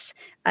press.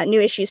 New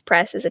Issues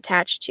Press is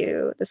attached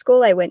to the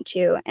school I went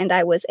to, and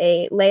I was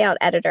a layout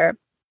editor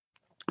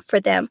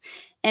for them.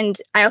 And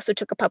I also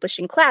took a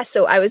publishing class.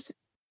 So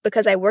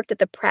because I worked at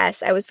the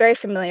press, I was very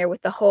familiar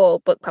with the whole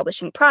book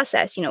publishing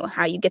process, you know,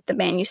 how you get the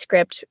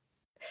manuscript,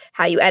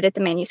 how you edit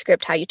the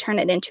manuscript, how you turn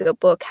it into a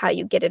book, how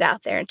you get it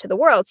out there into the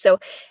world. So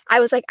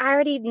I was like, I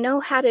already know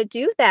how to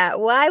do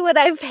that. Why would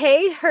I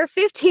pay her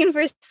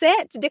 15%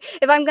 to do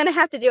if I'm going to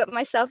have to do it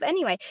myself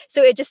anyway?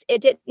 So it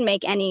didn't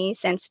make any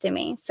sense to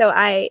me. So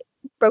I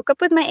broke up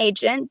with my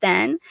agent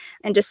then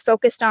and just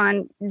focused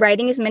on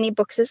writing as many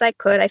books as I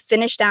could. I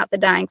finished out the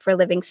Dying for a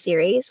Living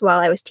series while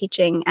I was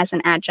teaching as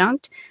an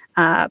adjunct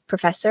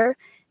professor.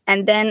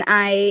 And then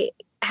I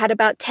had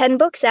about 10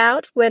 books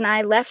out when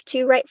I left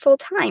to write full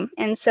time.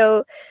 And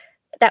so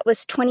that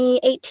was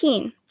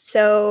 2018.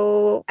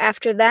 So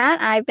after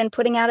that, I've been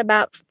putting out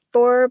about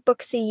 4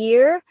 books a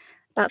year,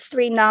 about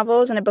 3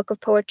 novels and a book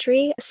of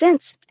poetry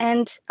since.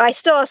 And I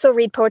still also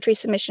read poetry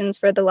submissions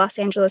for the Los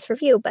Angeles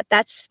Review, but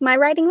that's my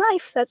writing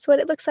life. That's what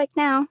it looks like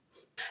now.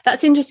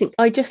 That's interesting.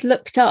 I just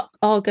looked up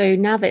Argo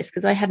Navis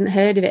because I hadn't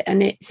heard of it.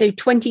 And so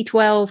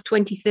 2012,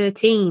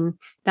 2013,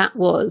 that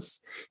was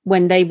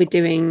when they were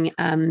doing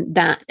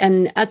that.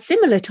 And at a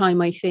similar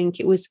time, I think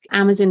it was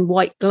Amazon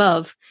White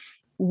Glove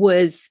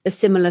was a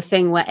similar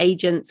thing where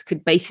agents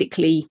could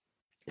basically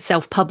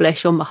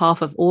self-publish on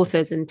behalf of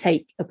authors and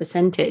take a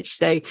percentage.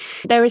 So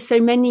there are so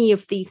many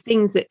of these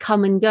things that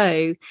come and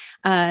go.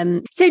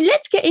 So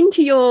let's get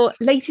into your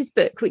latest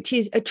book, which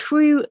is a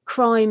true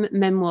crime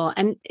memoir.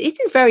 And this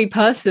is very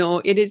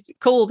personal. It is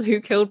called Who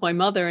Killed My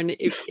Mother? And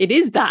it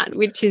is that,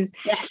 which is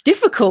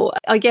difficult.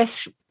 I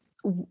guess,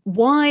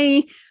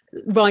 why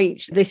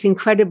write this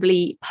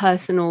incredibly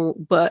personal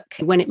book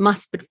when it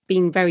must have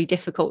been very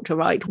difficult to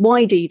write?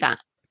 Why do that?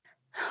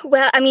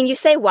 Well, I mean, you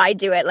say why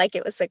do it like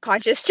it was a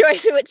conscious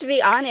choice, but to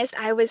be honest,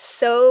 I was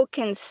so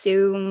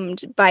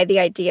consumed by the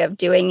idea of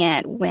doing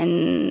it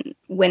when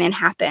it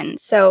happened.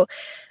 So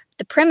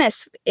the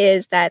premise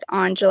is that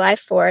on July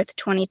 4th,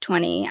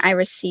 2020, I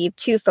received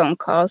 2 phone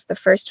calls. The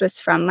first was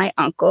from my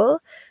uncle,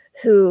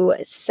 who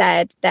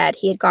said that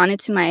he had gone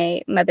into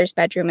my mother's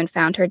bedroom and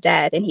found her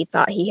dead, and he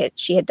thought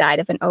she had died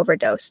of an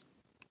overdose,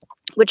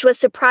 which was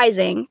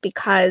surprising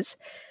because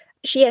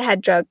she had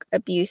had drug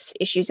abuse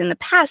issues in the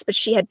past, but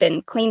she had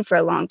been clean for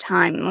a long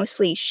time.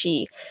 Mostly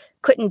she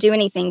couldn't do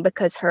anything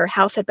because her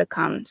health had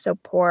become so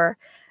poor.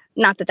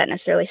 Not that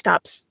necessarily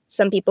stops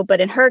some people,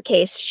 but in her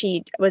case,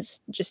 she was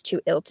just too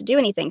ill to do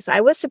anything. So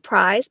I was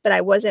surprised, but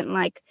I wasn't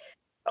like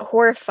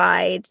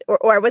horrified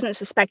or I wasn't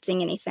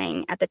suspecting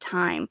anything at the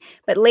time.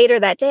 But later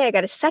that day, I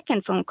got a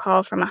second phone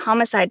call from a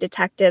homicide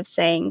detective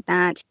saying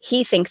that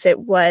he thinks it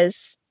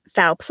was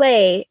foul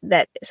play,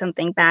 that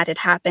something bad had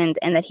happened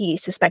and that he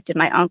suspected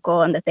my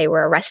uncle and that they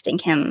were arresting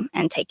him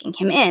and taking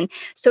him in.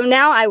 So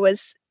now I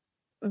was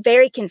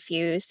very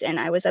confused and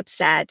I was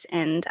upset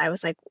and I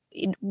was like,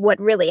 what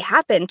really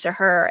happened to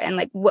her and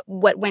like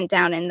what went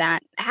down in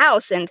that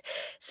house? And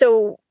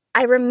so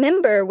I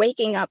remember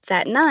waking up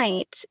that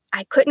night.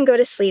 I couldn't go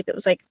to sleep. It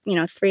was like,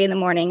 3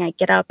 a.m. I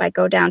get up, I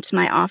go down to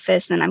my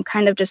office and I'm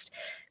kind of just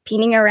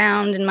peening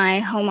around in my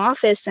home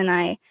office and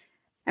I'm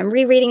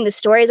rereading the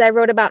stories I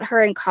wrote about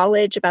her in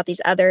college, about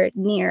these other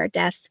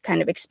near-death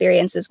kind of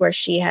experiences where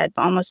she had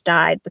almost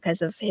died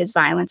because of his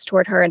violence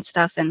toward her and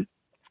stuff. And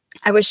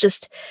I was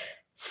just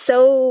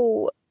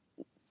so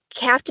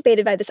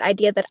captivated by this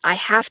idea that I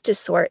have to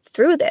sort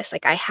through this.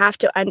 Like, I have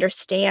to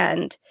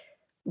understand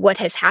what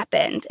has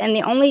happened. And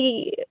the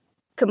only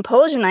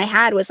compulsion I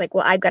had was like,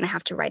 well, I'm going to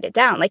have to write it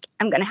down. Like,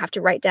 I'm going to have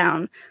to write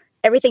down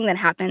everything that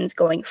happens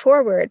going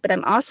forward, but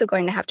I'm also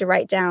going to have to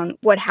write down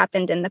what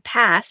happened in the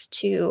past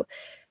to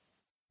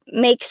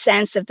make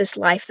sense of this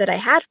life that I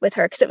had with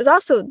her. Because it was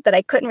also that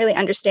I couldn't really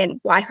understand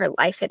why her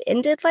life had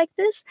ended like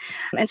this.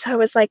 And so I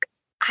was like,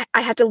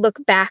 I had to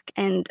look back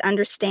and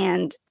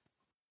understand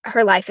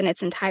her life in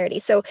its entirety.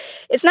 So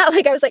it's not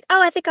like I was like,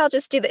 oh, I think I'll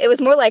just do that. It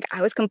was more like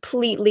I was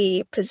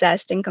completely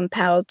possessed and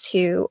compelled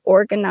to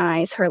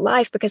organize her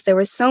life because there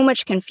was so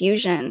much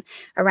confusion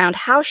around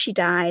how she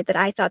died that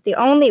I thought the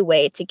only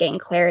way to gain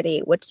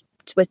clarity was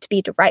to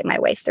be to write my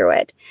way through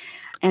it.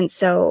 And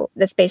so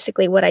that's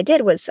basically what I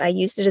did, was I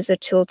used it as a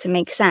tool to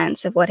make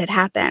sense of what had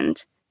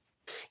happened.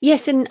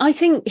 Yes, and I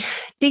think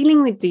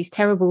dealing with these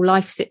terrible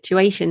life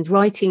situations,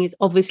 writing is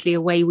obviously a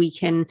way we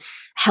can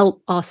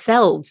help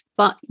ourselves,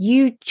 but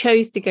you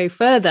chose to go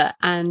further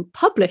and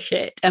publish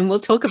it, and we'll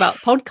talk about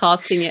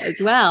podcasting it as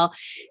well.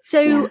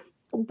 So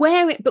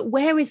where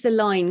is the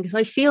line? Because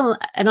I feel,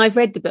 and I've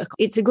read the book,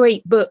 it's a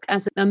great book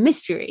as a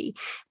mystery,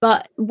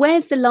 but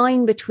where's the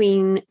line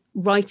between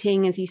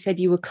writing, as you said,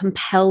 you were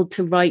compelled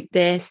to write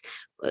this,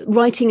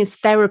 writing as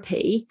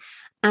therapy,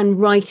 and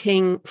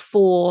writing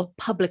for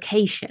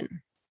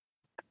publication?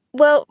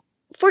 Well,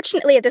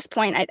 fortunately, at this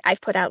point, I've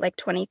put out like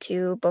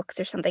 22 books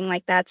or something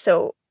like that.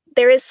 So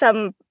there is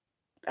some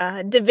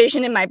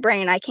division in my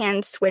brain. I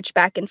can switch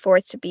back and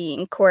forth to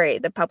being Kory,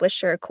 the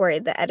publisher, Kory,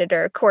 the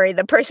editor, Kory,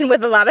 the person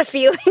with a lot of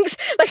feelings.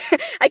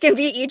 Like, I can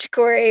be each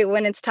Kory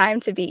when it's time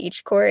to be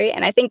each Kory.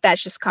 And I think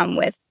that's just come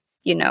with,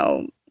 I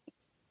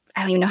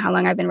don't even know how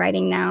long I've been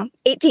writing now,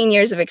 18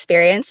 years of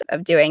experience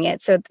of doing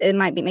it. So it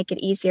might make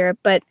it easier.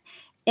 But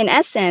in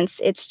essence,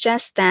 it's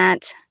just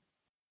that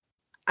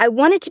I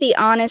wanted to be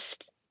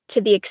honest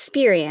to the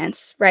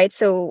experience, right?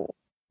 So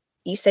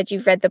you said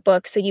you've read the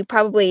book, so you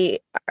probably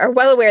are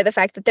well aware of the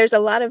fact that there's a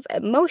lot of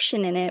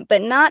emotion in it,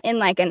 but not in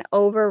like an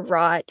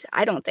overwrought,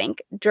 I don't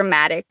think,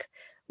 dramatic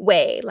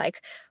way.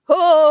 Like,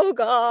 oh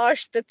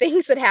gosh, the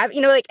things that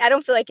happen, like, I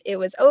don't feel like it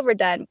was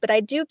overdone, but I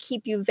do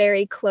keep you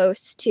very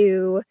close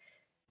to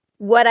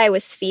what I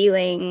was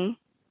feeling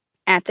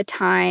at the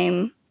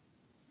time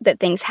that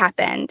things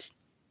happened.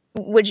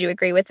 Would you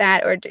agree with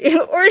that, or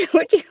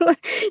would you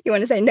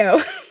want to say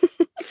no?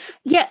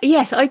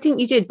 Yes, I think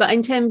you did. But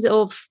in terms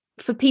of,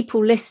 for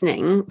people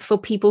listening, for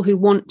people who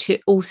want to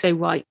also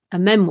write a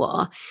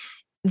memoir,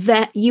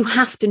 that you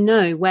have to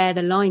know where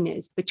the line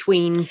is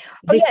between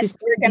this is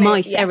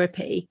my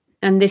therapy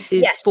and this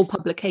is for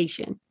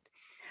publication.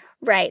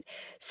 Right.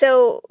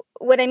 So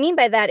what I mean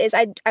by that is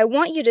I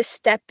want you to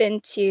step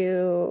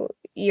into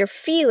your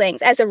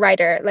feelings as a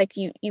writer. Like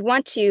you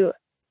want to,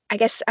 I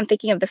guess I'm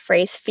thinking of the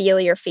phrase, feel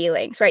your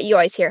feelings, right? You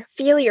always hear,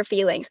 feel your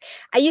feelings.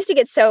 I used to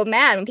get so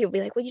mad when people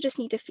be like, well, you just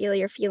need to feel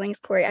your feelings,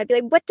 Kory. I'd be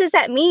like, what does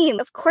that mean?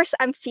 Of course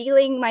I'm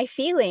feeling my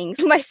feelings.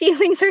 My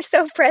feelings are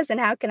so present.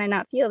 How can I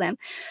not feel them?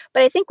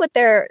 But I think what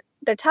they're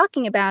they're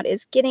talking about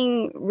is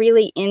getting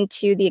really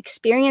into the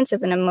experience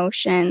of an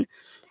emotion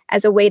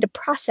as a way to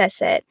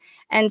process it.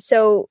 And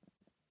so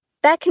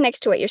that connects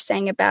to what you're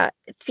saying about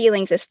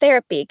feelings as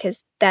therapy,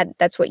 because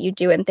that's what you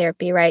do in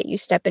therapy, right? You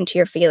step into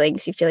your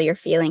feelings, you feel your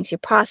feelings, you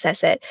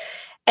process it.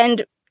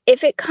 And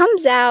if it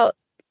comes out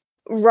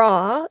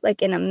raw,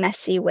 like in a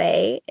messy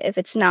way, if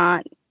it's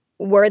not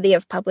worthy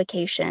of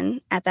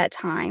publication at that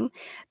time,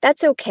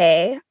 that's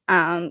okay.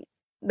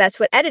 That's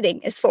what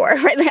editing is for,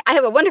 right? Like, I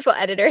have a wonderful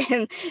editor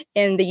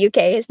in the UK.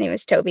 His name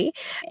is Toby,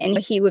 and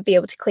he would be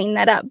able to clean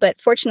that up.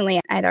 But fortunately,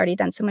 I'd already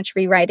done so much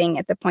rewriting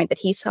at the point that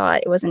he saw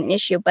it wasn't an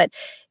issue. But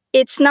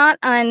it's not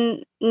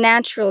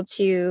unnatural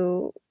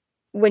to,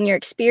 when you're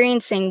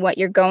experiencing what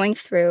you're going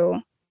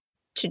through,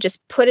 to just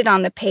put it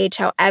on the page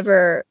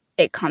however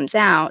it comes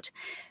out,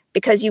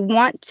 because you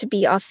want to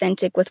be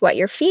authentic with what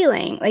you're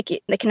feeling. Like,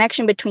 the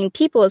connection between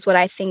people is what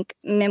I think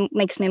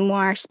makes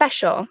memoir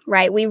special,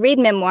 right? We read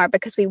memoir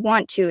because we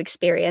want to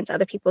experience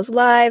other people's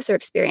lives or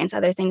experience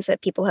other things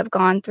that people have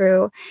gone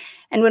through.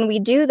 And when we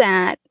do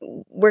that,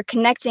 we're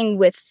connecting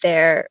with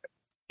their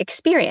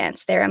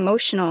experience, their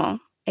emotional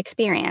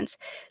experience.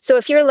 So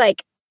if you're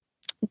like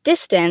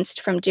distanced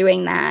from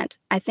doing that,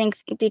 I think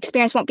the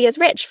experience won't be as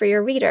rich for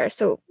your reader.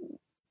 So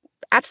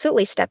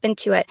absolutely step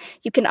into it.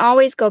 You can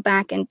always go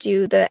back and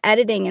do the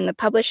editing and the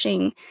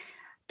publishing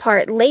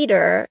part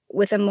later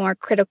with a more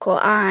critical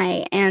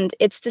eye. And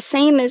it's the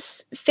same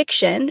as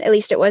fiction, at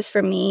least it was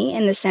for me,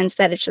 in the sense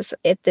that it's just,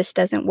 if this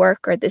doesn't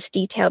work or this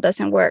detail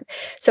doesn't work.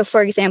 So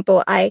for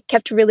example, I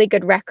kept really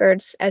good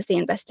records as the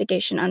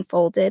investigation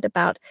unfolded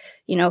about,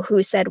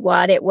 who said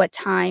what at what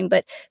time.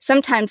 But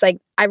sometimes, like,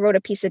 I wrote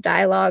a piece of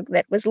dialogue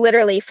that was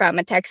literally from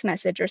a text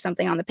message or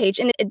something on the page,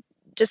 and it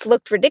just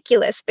looked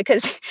ridiculous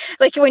because,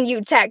 like, when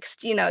you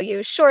text,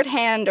 you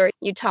shorthand or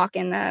you talk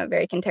in a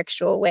very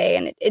contextual way,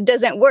 and it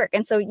doesn't work.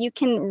 And so you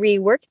can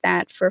rework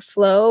that for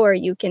flow, or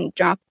you can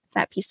drop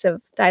that piece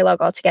of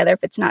dialogue altogether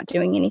if it's not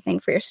doing anything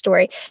for your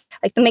story.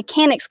 Like, the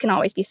mechanics can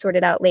always be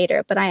sorted out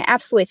later, but I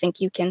absolutely think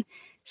you can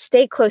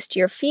stay close to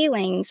your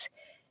feelings,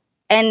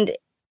 and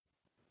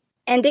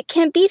it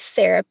can be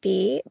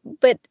therapy,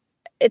 but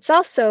it's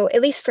also,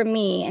 at least for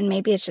me, and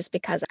maybe it's just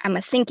because I'm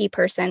a thinky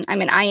person,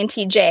 I'm an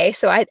INTJ,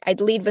 so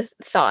I'd lead with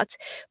thoughts.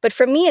 But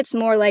for me, it's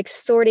more like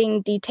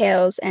sorting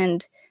details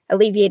and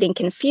alleviating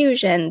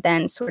confusion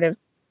than sort of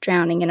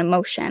drowning in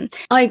emotion.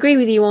 I agree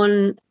with you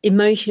on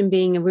emotion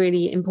being a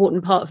really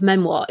important part of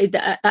memoir.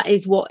 That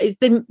is what is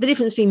the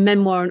difference between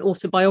memoir and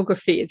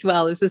autobiography as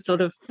well, is the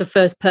sort of the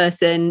first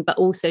person, but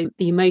also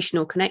the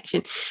emotional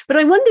connection. But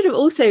I wondered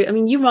also, I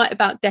mean, you write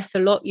about death a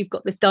lot. You've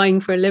got this Dying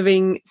for a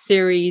Living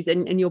series,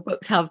 and your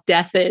books have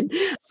death in.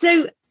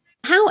 So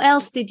how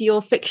else did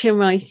your fiction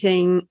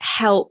writing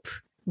help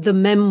the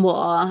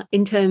memoir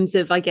in terms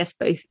of, I guess,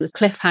 both the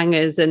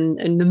cliffhangers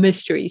and the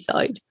mystery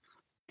side?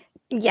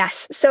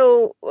 Yes.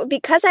 So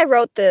because I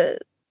wrote the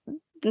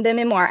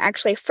memoir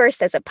actually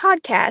first as a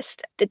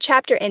podcast, the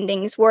chapter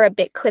endings were a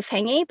bit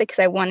cliffhangy because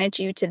I wanted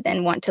you to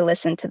then want to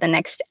listen to the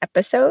next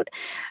episode.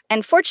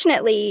 And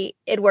fortunately,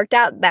 it worked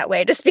out that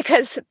way just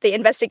because the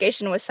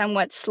investigation was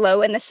somewhat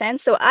slow in the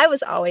sense. So I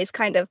was always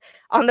kind of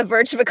on the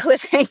verge of a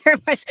cliffhanger.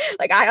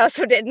 Like, I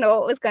also didn't know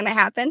what was going to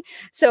happen.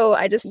 So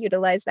I just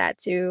utilized that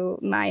to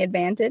my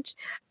advantage.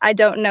 I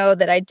don't know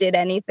that I did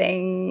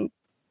anything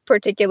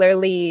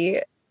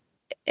particularly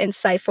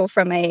insightful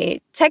from a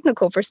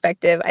technical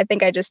perspective. I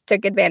think I just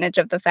took advantage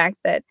of the fact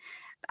that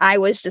I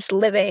was just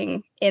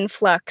living in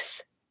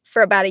flux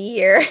for about a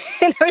year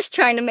and I was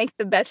trying to make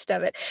the best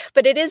of it.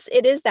 But it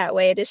is that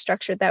way. It is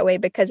structured that way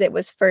because it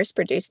was first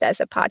produced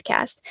as a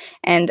podcast.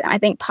 And I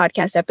think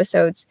podcast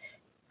episodes,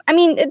 I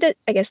mean,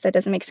 I guess that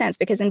doesn't make sense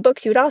because in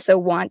books you would also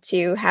want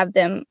to have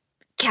them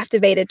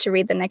captivated to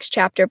read the next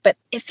chapter, but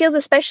it feels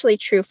especially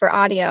true for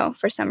audio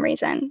for some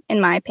reason,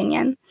 in my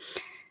opinion.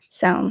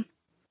 So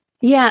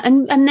yeah,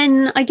 and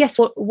then I guess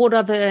what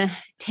other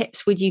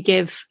tips would you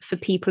give for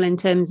people in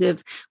terms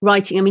of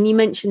writing? I mean, you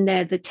mentioned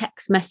there the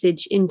text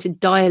message into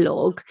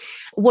dialogue.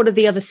 What are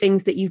the other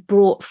things that you've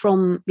brought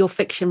from your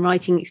fiction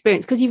writing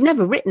experience? Because you've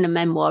never written a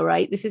memoir,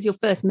 right? This is your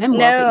first memoir,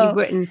 but you've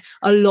written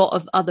a lot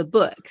of other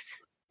books.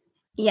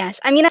 Yes.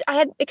 I mean, I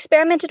had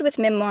experimented with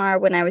memoir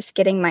when I was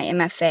getting my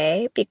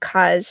MFA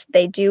because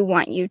they do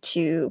want you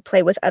to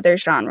play with other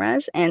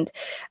genres. And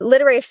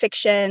literary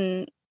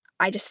fiction,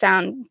 I just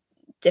found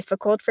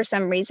difficult for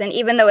some reason,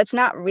 even though it's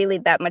not really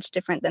that much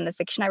different than the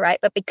fiction I write.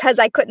 But because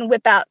I couldn't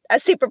whip out a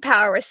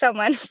superpower with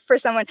someone, for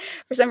some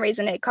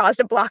reason, it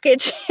caused a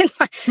blockage.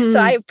 So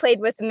I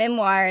played with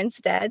memoir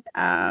instead.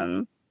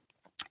 And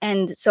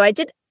so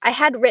I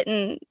had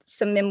written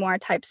some memoir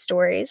type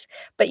stories,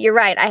 but you're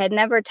right. I had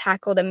never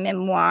tackled a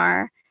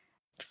memoir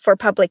for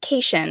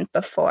publication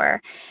before.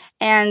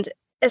 And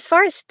as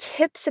far as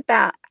tips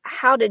about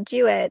how to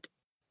do it,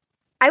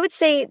 I would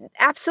say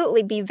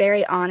absolutely be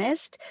very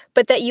honest,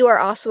 but that you are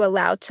also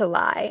allowed to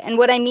lie. And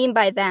what I mean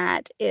by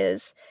that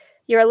is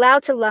you're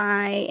allowed to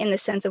lie in the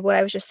sense of what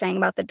I was just saying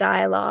about the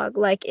dialogue.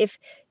 Like if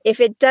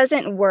it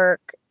doesn't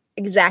work,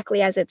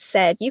 exactly as it's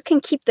said. You can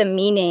keep the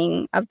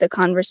meaning of the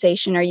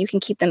conversation, or you can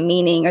keep the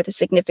meaning or the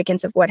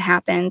significance of what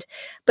happened,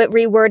 but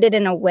reword it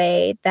in a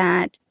way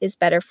that is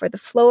better for the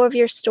flow of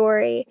your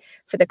story,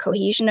 for the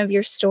cohesion of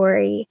your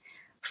story,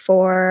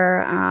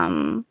 for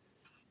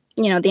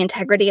the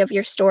integrity of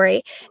your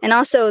story. And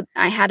also,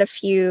 I had a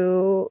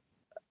few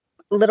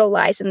little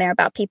lies in there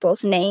about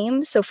people's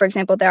names. So, for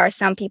example, there are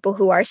some people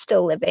who are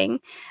still living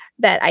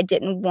that I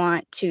didn't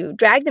want to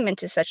drag them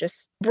into such a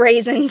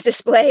brazen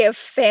display of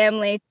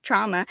family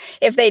trauma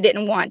if they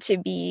didn't want to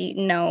be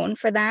known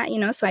for that,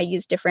 so I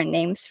used different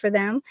names for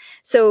them.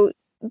 So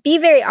be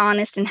very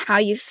honest in how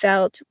you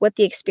felt, what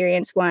the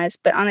experience was,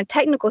 but on a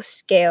technical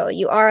scale,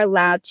 you are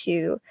allowed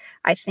to,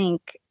 I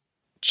think,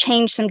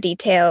 change some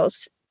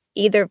details,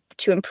 either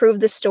to improve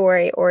the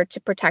story or to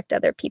protect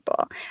other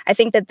people. I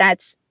think that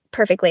that's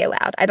perfectly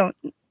allowed. I don't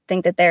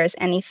think that there's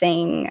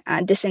anything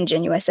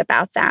disingenuous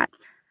about that.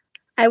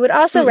 I would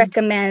also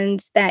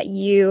recommend that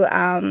you,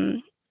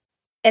 and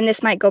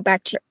this might go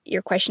back to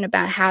your question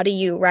about how do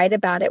you write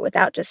about it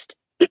without just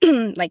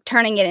like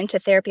turning it into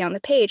therapy on the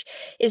page,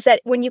 is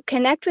that when you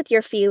connect with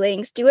your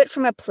feelings, do it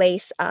from a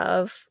place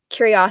of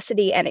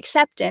curiosity and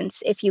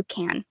acceptance if you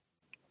can.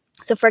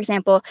 So, for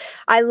example,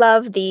 I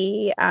love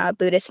the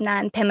Buddhist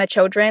nun, Pema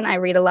Chodron. I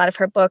read a lot of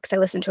her books. I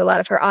listen to a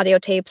lot of her audio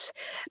tapes.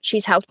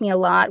 She's helped me a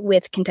lot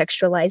with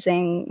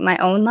contextualizing my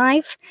own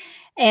life.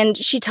 And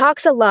she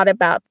talks a lot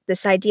about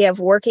this idea of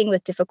working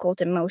with difficult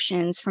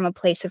emotions from a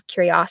place of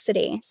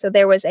curiosity. So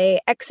there was an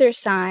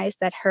exercise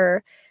that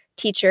her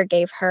teacher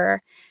gave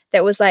her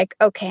that was like,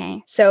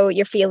 okay, so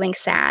you're feeling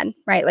sad,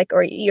 right? Like,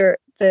 or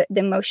the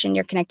emotion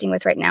you're connecting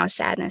with right now is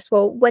sadness.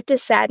 Well, what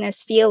does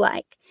sadness feel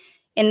like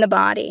in the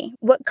body?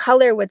 What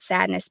color would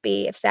sadness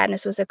be if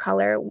sadness was a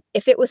color?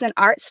 If it was an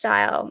art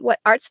style, what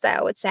art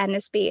style would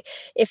sadness be?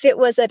 If it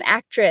was an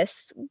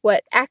actress,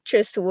 what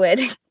actress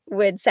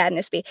would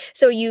sadness be?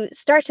 So you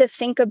start to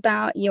think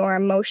about your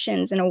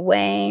emotions in a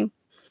way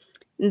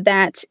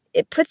that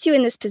it puts you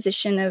in this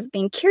position of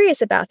being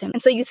curious about them.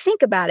 And so you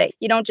think about it.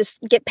 You don't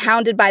just get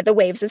pounded by the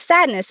waves of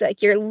sadness.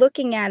 Like, you're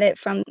looking at it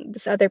from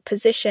this other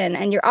position.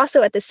 And you're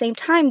also at the same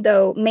time,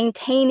 though,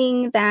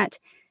 maintaining that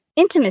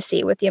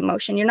intimacy with the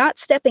emotion. You're not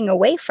stepping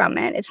away from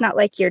it. It's not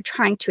like you're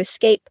trying to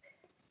escape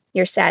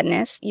your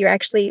sadness. You're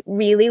actually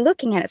really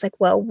looking at it. It's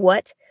like, well,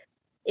 what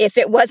if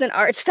it was an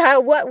art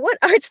style? What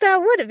art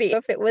style would it be?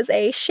 If it was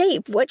a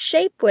shape, what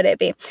shape would it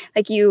be?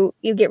 Like, you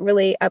get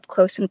really up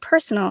close and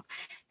personal.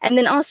 And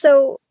then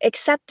also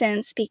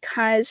acceptance,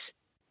 because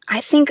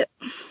I think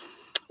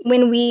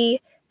when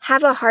we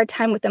have a hard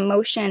time with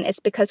emotion, it's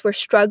because we're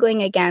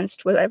struggling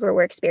against whatever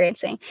we're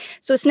experiencing.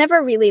 So it's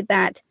never really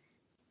that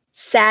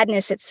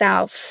sadness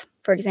itself,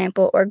 for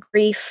example, or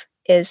grief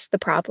is the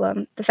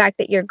problem. The fact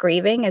that you're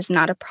grieving is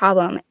not a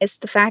problem. It's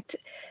the fact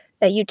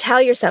that you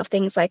tell yourself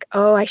things like,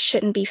 oh, I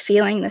shouldn't be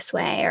feeling this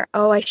way, or,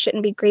 oh, I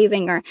shouldn't be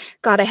grieving, or,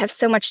 God, I have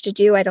so much to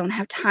do, I don't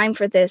have time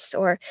for this,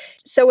 or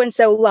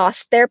so-and-so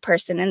lost their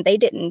person and they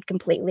didn't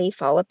completely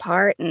fall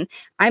apart, and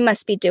I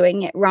must be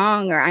doing it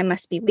wrong, or I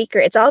must be weaker.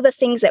 It's all the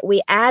things that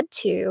we add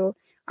to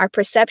our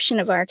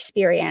perception of our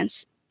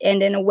experience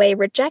and in a way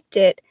reject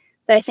it,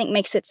 that I think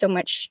makes it so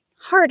much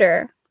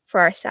harder for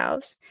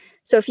ourselves.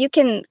 So if you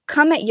can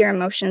come at your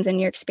emotions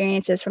and your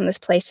experiences from this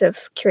place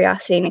of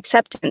curiosity and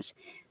acceptance,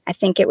 I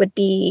think it would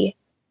be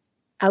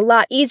a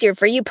lot easier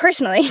for you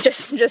personally,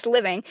 just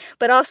living,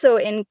 but also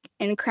in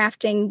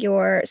crafting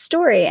your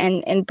story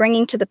and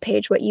bringing to the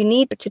page what you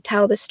need to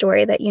tell the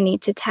story that you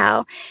need to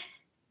tell.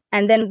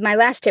 And then my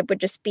last tip would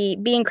just be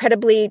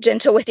incredibly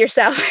gentle with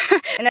yourself.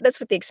 And that's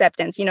with the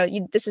acceptance.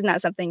 This is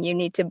not something you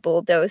need to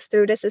bulldoze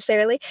through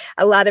necessarily.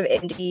 A lot of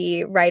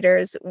indie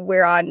writers,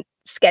 we're on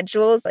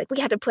schedules. Like, we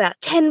have to put out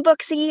 10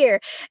 books a year.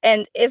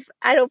 And if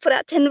I don't put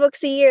out 10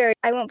 books a year,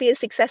 I won't be as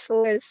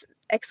successful as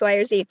X, Y,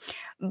 or Z.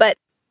 But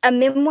a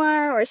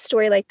memoir or a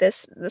story like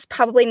this is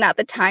probably not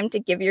the time to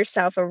give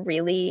yourself a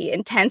really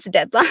intense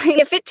deadline.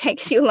 If it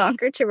takes you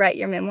longer to write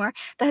your memoir,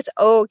 that's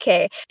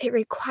okay. It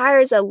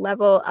requires a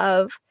level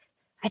of,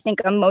 I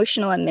think,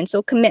 emotional and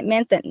mental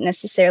commitment that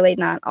necessarily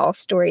not all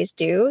stories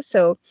do.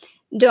 So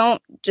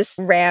don't just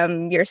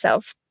ram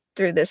yourself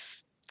through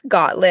this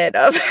gauntlet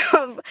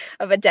of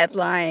a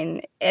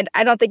deadline. And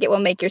I don't think it will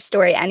make your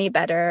story any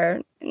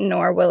better,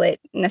 nor will it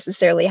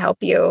necessarily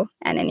help you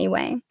in any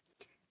way.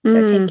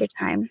 So take your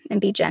time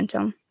and be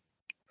gentle.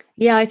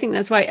 Yeah, I think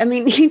that's right. I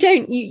mean,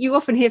 you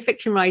often hear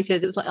fiction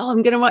writers, it's like, oh,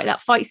 I'm going to write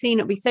that fight scene.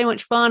 It'll be so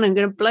much fun. I'm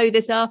going to blow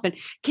this up and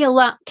kill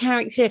that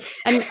character.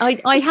 And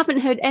I haven't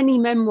heard any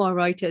memoir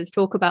writers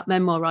talk about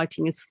memoir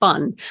writing as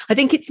fun. I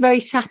think it's very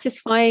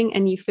satisfying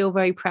and you feel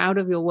very proud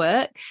of your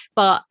work,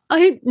 but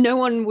no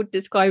one would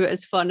describe it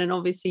as fun. And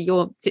obviously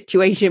your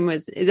situation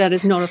that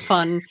is not a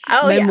fun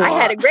memoir. Yeah, I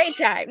had a great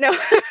time.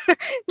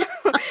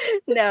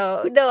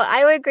 No,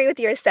 I would agree with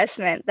your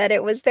assessment that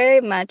it was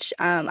very much,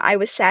 I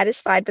was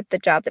satisfied with the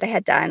job that I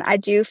had done. I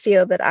do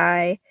feel that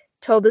I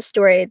told the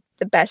story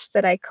the best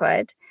that I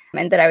could,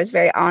 and that I was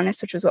very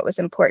honest, which was what was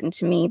important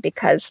to me,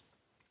 because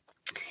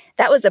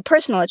that was a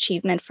personal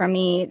achievement for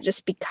me,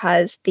 just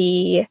because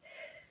the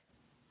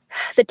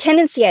the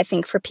tendency, I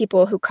think, for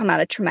people who come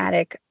out of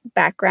traumatic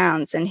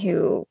backgrounds and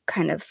who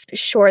kind of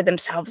shore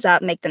themselves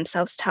up, make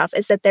themselves tough,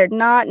 is that they're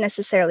not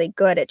necessarily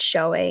good at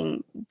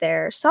showing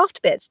their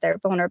soft bits, their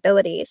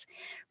vulnerabilities.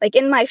 Like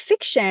in my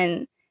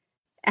fiction,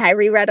 I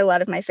reread a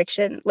lot of my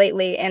fiction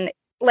lately, and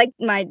like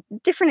my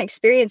different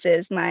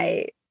experiences,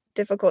 my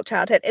difficult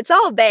childhood, it's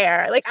all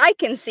there. Like I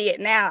can see it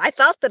now. I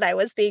thought that I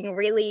was being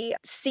really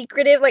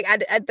secretive, like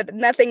that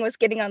nothing was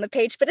getting on the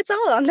page, but it's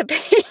all on the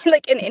page,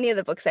 like in any of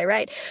the books I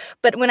write.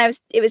 But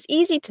it was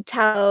easy to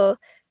tell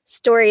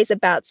stories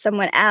about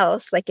someone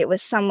else, like it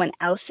was someone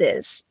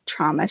else's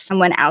trauma,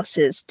 someone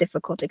else's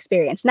difficult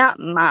experience, not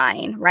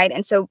mine, right?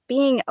 And so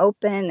being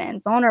open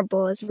and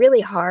vulnerable is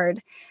really hard.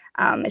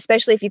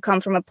 Especially if you come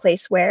from a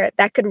place where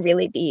that could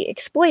really be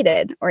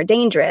exploited or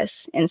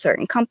dangerous in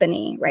certain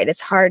company, right?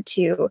 It's hard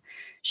to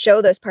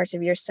show those parts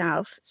of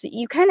yourself. So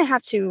you kind of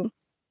have to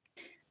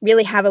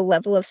really have a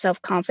level of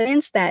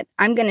self-confidence that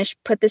I'm going to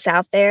put this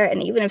out there.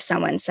 And even if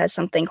someone says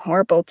something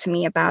horrible to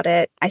me about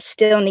it, I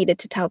still needed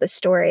to tell the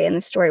story, and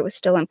the story was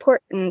still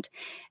important.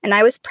 And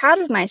I was proud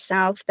of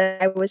myself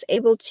that I was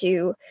able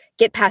to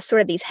get past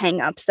sort of these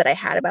hang-ups that I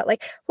had about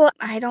like, well,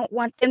 I don't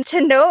want them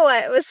to know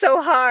it was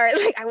so hard.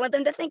 Like, I want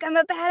them to think I'm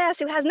a badass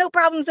who has no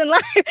problems in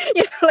life.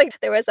 Like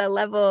there was a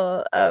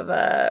level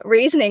of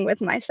reasoning with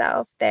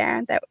myself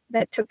there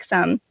that took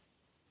some.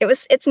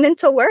 It's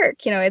mental work.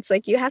 It's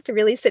like you have to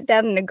really sit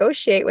down and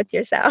negotiate with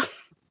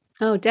yourself.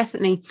 Oh,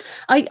 definitely.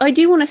 I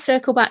do want to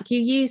circle back. You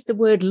used the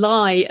word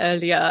lie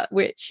earlier,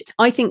 which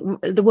I think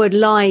the word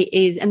lie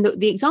is, and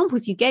the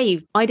examples you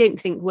gave, I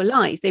don't think were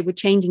lies. They were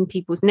changing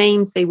people's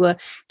names. They were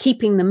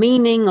keeping the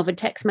meaning of a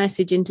text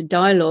message into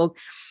dialogue.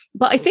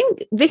 But I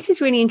think this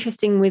is really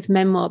interesting with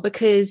Memoir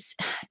because,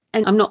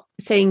 and I'm not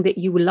saying that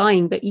you were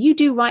lying, but you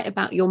do write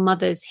about your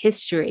mother's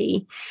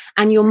history,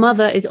 and your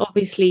mother is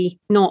obviously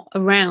not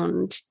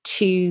around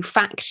to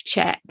fact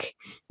check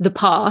the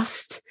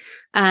past.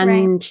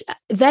 And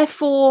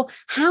therefore,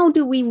 how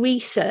do we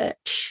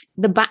research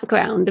the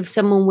background of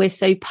someone we're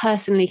so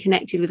personally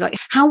connected with? Like,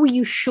 how were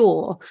you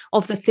sure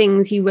of the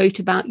things you wrote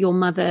about your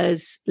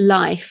mother's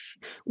life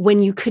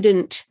when you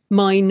couldn't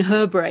mine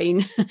her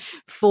brain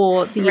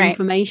for the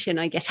information,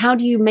 I guess? How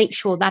do you make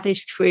sure that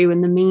is true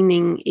and the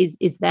meaning is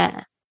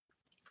there?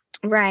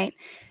 Right.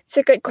 It's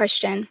a good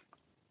question.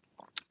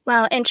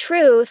 Well, in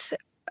truth,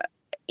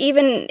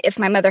 even if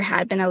my mother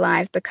had been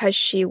alive, because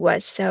she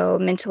was so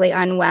mentally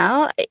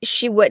unwell,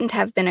 she wouldn't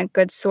have been a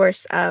good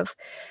source of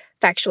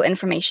factual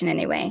information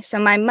anyway. So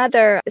my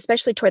mother,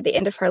 especially toward the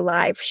end of her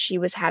life, she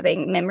was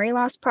having memory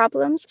loss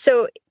problems.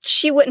 So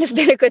she wouldn't have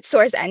been a good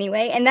source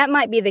anyway. And that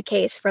might be the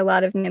case for a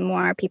lot of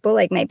memoir people.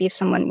 Like maybe if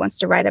someone wants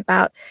to write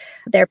about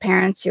their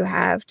parents who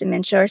have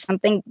dementia or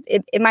something,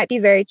 it might be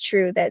very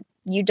true that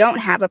you don't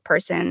have a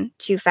person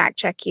to fact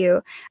check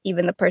you,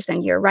 even the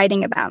person you're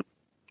writing about.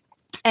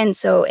 And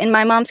so in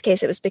my mom's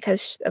case, it was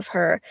because of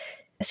her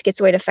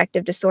schizoid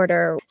affective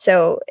disorder.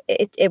 So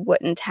it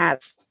wouldn't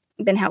have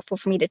been helpful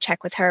for me to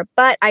check with her.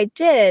 But I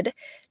did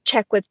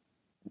check with,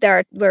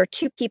 there were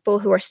two people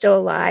who are still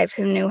alive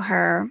who knew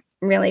her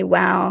really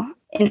well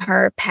in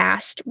her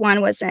past.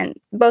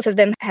 Both of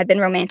them had been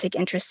romantic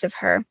interests of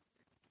her.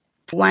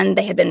 One,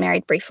 they had been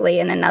married briefly,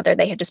 and another,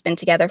 they had just been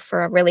together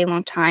for a really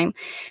long time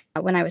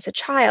when I was a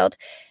child.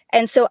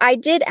 And so I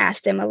did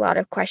ask them a lot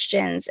of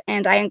questions,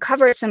 and I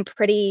uncovered some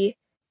pretty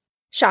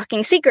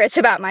shocking secrets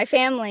about my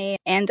family.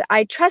 And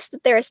I trust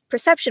that there is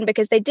perception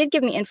because they did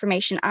give me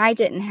information I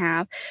didn't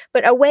have,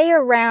 but a way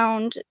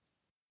around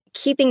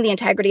keeping the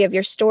integrity of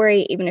your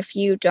story, even if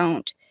you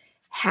don't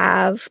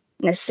have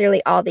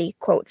necessarily all the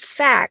quote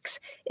facts,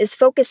 is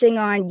focusing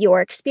on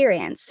your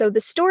experience. So the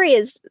story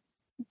is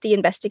the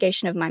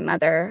investigation of my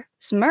mother's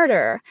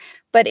murder,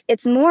 but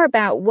it's more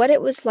about what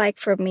it was like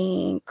for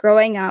me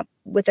growing up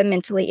with a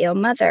mentally ill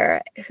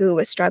mother who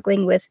was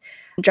struggling with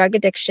drug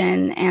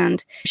addiction,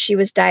 and she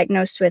was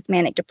diagnosed with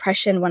manic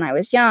depression when I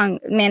was young.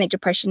 Manic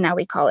depression, now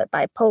we call it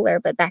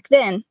bipolar, but back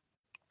then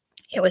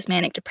it was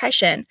manic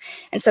depression.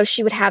 And so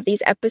she would have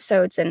these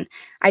episodes, and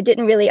I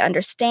didn't really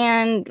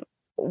understand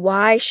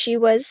why she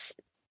was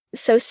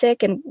so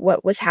sick and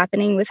what was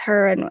happening with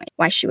her and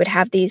why she would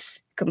have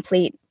these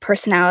complete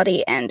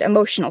personality and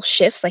emotional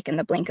shifts like in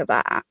the blink of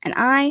an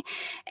eye.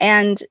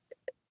 And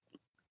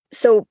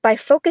so by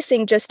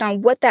focusing just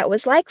on what that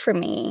was like for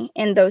me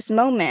in those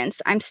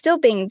moments, I'm still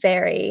being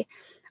very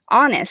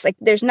honest. Like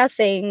there's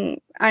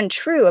nothing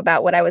untrue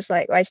about what I was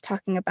like. I was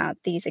talking about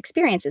these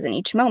experiences in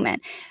each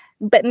moment,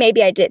 but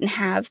maybe I didn't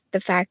have the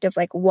fact of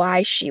like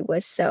why she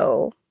was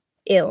so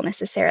ill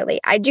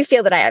necessarily. I do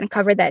feel that I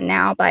uncovered that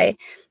now by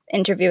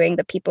interviewing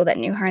the people that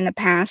knew her in the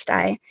past.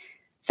 I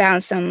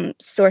found some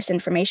source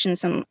information,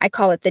 I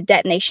call it the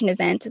detonation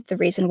event, the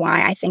reason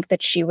why I think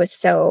that she was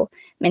so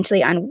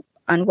mentally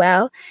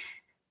unwell.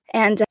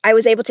 And I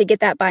was able to get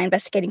that by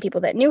investigating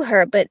people that knew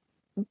her. But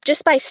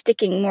just by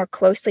sticking more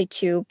closely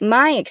to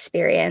my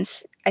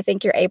experience, I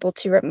think you're able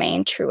to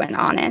remain true and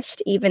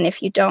honest, even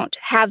if you don't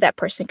have that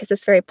person, because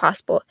it's very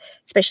possible,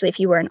 especially if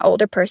you were an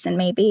older person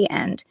maybe,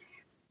 and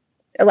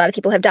a lot of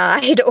people have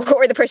died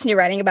or the person you're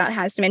writing about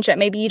has dementia.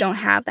 Maybe you don't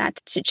have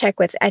that to check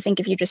with. I think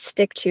if you just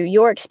stick to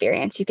your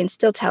experience, you can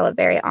still tell a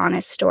very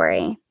honest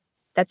story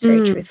that's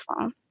very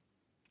truthful.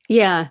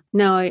 Yeah,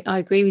 no, I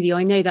agree with you.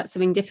 I know that's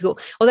something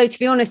difficult. Although, to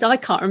be honest, I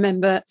can't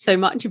remember so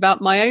much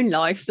about my own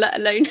life, let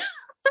alone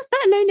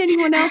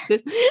anyone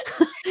else's.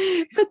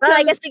 But, well,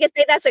 I guess we could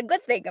say that's a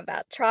good thing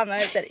about trauma,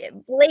 is that it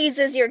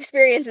blazes your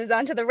experiences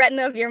onto the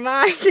retina of your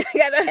mind.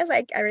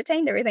 I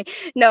retained everything.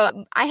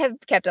 No, I have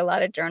kept a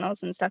lot of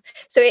journals and stuff,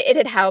 so it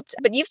had helped.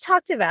 But you've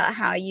talked about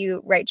how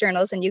you write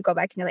journals and you go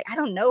back and you're like, I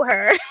don't know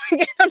her.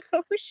 I don't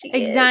know who she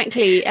is.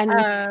 Exactly. And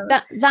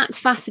that's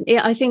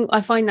fascinating.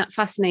 I find that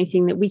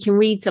fascinating that we can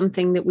read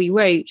something that we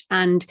wrote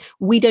and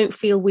we don't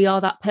feel we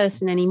are that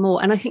person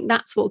anymore. And I think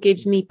that's what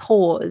gives me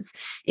pause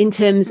in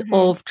terms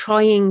of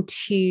trying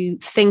to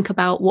think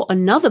about what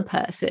another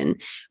person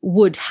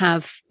would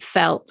have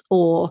felt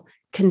or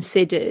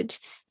considered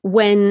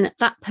when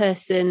that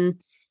person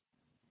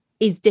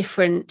is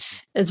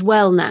different as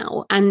well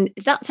now. And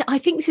I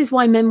think this is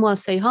why memoir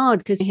is so hard,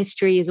 because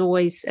history is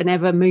always an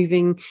ever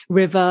moving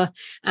river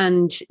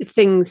and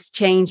things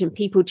change and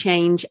people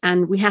change,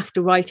 and we have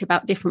to write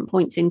about different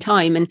points in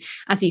time. And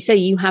as you say,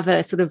 you have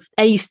a sort of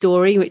A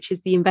story, which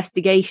is the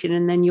investigation,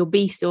 and then your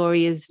B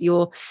story is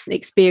your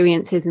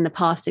experiences in the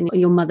past and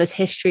your mother's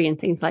history and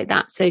things like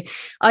that. So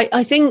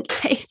I think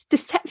it's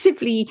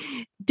deceptively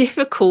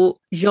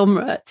difficult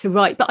genre to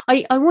write. But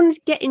I wanted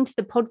to get into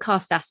the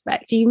podcast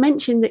aspect. You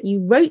mentioned that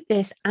you wrote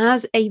this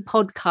as a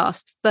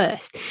podcast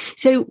first.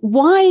 So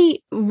why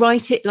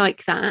write it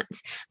like that?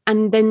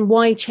 And then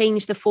why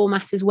change the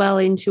format as well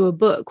into a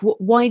book?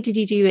 Why did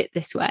you do it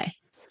this way?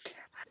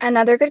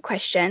 Another good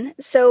question.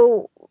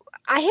 So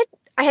I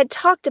had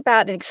talked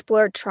about and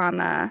explored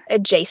trauma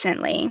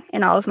adjacently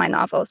in all of my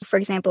novels. For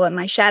example, in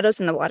my Shadows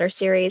in the Water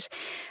series,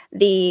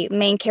 the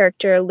main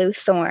character, Lou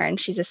Thorne,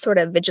 she's a sort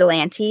of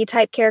vigilante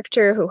type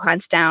character who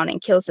hunts down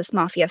and kills this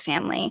mafia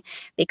family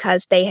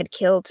because they had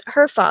killed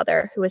her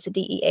father, who was a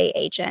DEA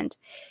agent.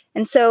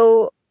 And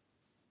so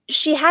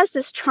she has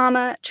this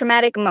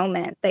traumatic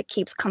moment that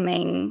keeps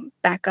coming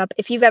back up.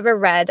 If you've ever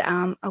read,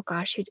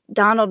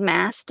 Donald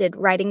Mass did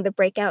Writing the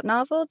Breakout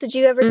Novel. Did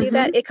you ever do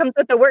that? It comes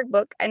with a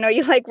workbook. I know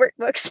you like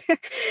workbooks.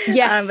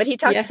 Yes. But he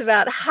talks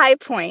about high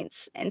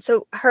points. And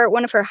so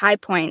one of her high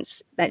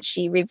points that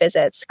she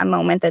revisits, a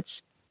moment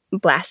that's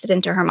blasted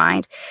into her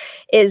mind,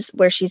 is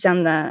where she's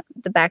on the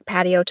back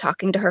patio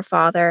talking to her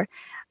father.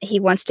 He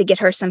wants to get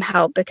her some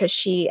help because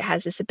she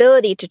has this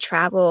ability to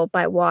travel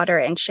by water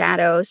and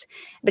shadows,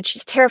 but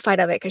she's terrified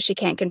of it because she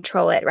can't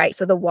control it, right?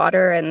 So the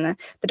water and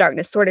the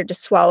darkness sort of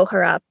just swallow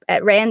her up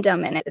at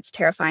random, and it's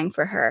terrifying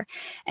for her.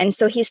 And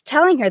so he's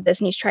telling her this,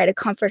 and he's trying to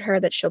comfort her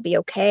that she'll be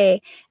okay.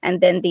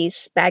 And then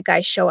these bad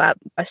guys show up,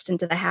 bust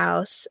into the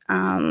house.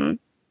 You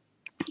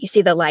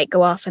see the light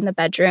go off in the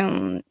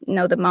bedroom.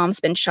 The mom's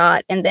been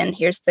shot. And then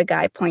here's the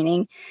guy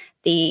pointing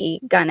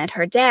the gun at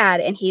her dad,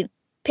 and he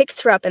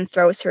picks her up and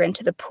throws her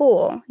into the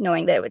pool,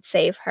 knowing that it would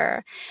save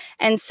her.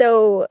 And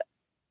so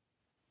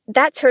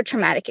that's her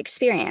traumatic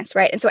experience,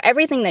 right? And so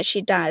everything that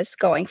she does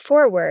going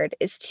forward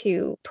is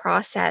to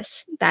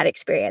process that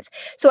experience.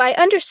 So I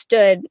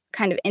understood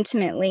kind of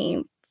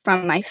intimately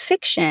from my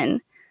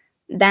fiction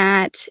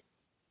that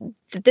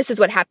this is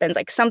what happens.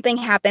 Like something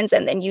happens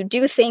and then you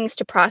do things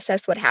to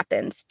process what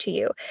happens to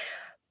you.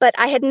 But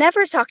I had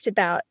never talked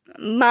about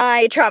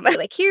my trauma.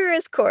 Like, here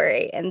is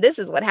Kory, and this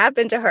is what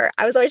happened to her.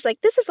 I was always like,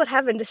 this is what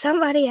happened to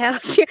somebody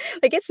else.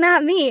 Like, it's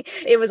not me.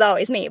 It was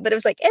always me. But it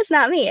was like, it's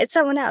not me. It's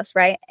someone else,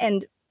 right?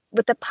 And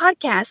with the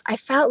podcast, I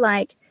felt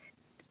like,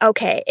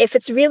 okay, if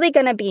it's really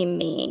going to be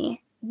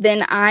me,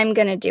 then I'm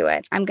going to do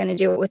it. I'm going to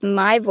do it with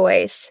my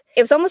voice.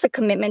 It was almost a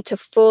commitment to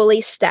fully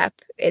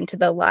step into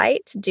the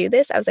light to do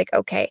this. I was like,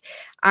 okay,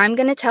 I'm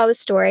going to tell the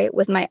story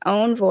with my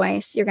own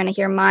voice. You're going to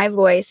hear my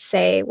voice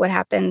say what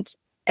happened.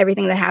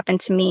 Everything that happened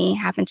to me,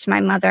 happened to my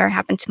mother,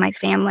 happened to my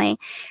family.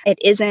 It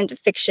isn't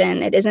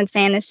fiction. It isn't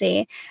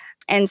fantasy.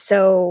 And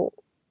so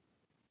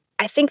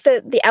I think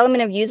that the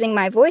element of using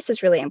my voice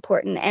is really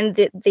important.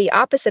 And the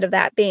opposite of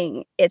that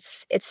being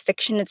it's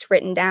fiction, it's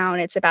written down,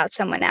 it's about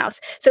someone else.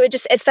 So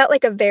it felt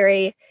like a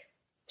very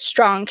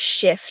strong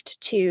shift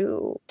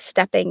to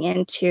stepping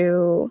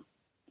into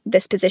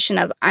this position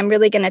of, I'm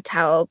really going to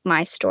tell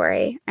my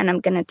story, and I'm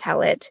going to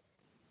tell it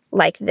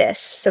like this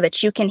so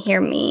that you can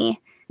hear me,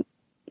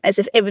 as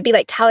if it would be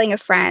like telling a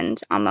friend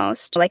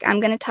almost. Like,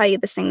 I'm going to tell you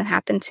this thing that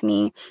happened to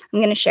me.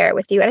 I'm going to share it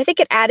with you. And I think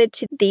it added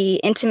to the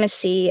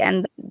intimacy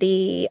and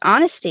the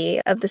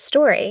honesty of the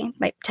story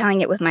by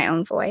telling it with my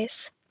own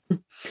voice.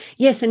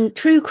 Yes, and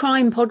true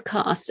crime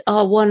podcasts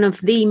are one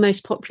of the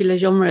most popular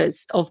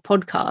genres of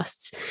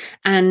podcasts.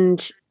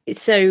 And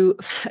So,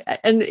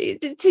 and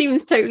it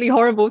seems totally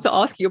horrible to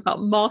ask you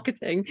about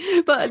marketing,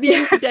 but at the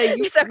end of the day,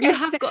 you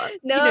have got,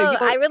 no,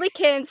 I really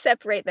can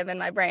separate them in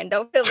my brain.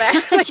 Don't feel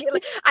bad.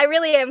 I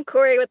really am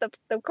Kory with the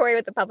Kory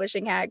with the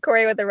publishing hat,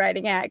 Kory with the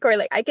writing hat, Kory,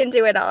 like I can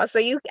do it all. So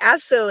you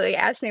absolutely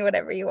ask me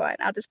whatever you want.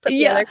 I'll just put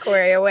the other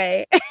Kory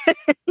away.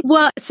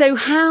 Well, so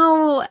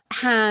how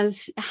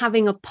has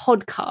having a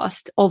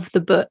podcast of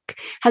the book,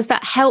 has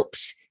that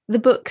helped the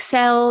book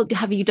sell?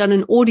 Have you done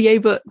an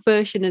audiobook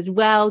version as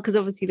well? Because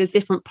obviously there's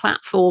different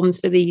platforms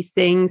for these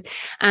things.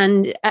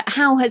 And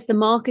how has the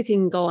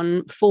marketing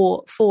gone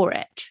for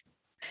it?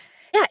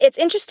 Yeah, it's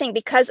interesting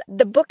because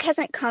the book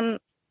hasn't come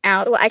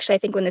out. Well, actually, I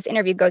think when this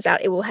interview goes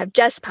out, it will have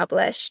just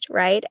published,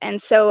 right?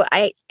 And so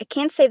I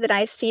can't say that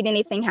I've seen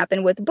anything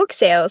happen with book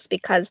sales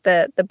because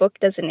the book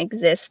doesn't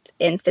exist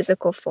in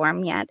physical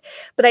form yet.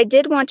 But I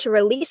did want to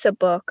release a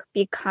book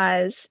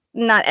because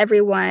not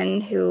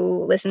everyone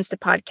who listens to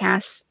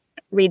podcasts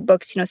read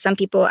books. Some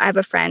people, I have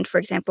a friend, for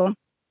example,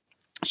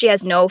 she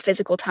has no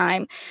physical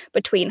time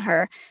between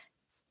her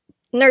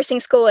nursing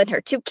school and her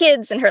 2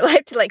 kids and her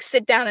life to like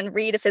sit down and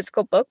read a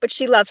physical book, but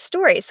she loves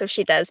stories. So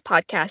she does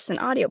podcasts and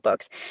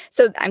audiobooks.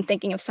 So I'm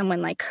thinking of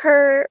someone like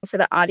her for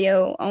the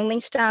audio only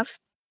stuff.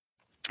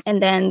 And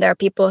then there are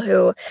people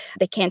who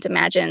they can't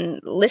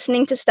imagine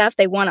listening to stuff.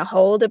 They want to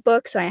hold a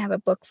book. So I have a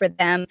book for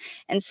them.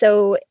 And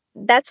so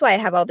that's why I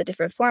have all the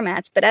different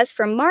formats. But as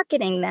for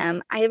marketing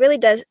them, I really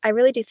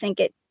do think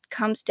it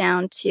comes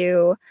down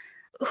to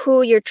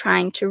who you're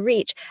trying to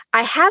reach.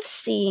 I have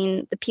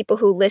seen the people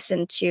who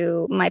listen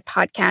to my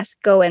podcast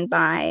go and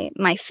buy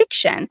my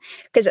fiction,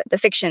 because the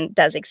fiction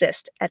does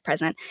exist at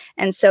present.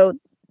 And so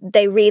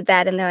they read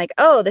that and they're like,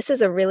 oh, this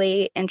is a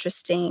really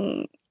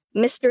interesting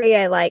mystery.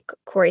 I like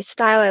Kory's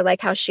style. I like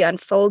how she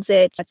unfolds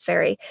it. It's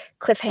very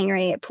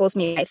cliffhangery. It pulls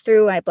me right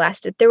through. I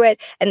blasted through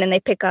it. And then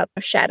they pick up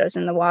Shadows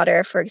in the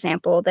Water, for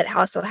example, that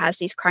also has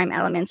these crime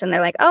elements. And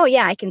they're like, oh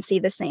yeah, I can see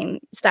the same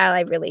style.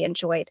 I really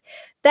enjoyed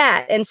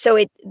that. And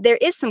so there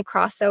is some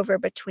crossover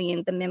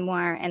between the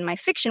memoir and my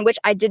fiction, which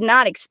I did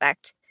not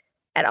expect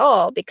at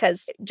all,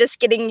 because just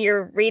getting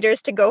your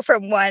readers to go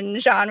from one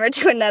genre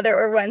to another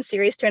or one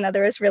series to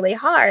another is really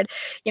hard.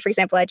 For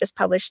example, I just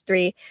published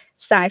 3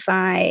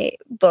 sci-fi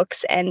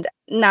books, and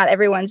not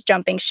everyone's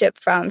jumping ship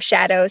from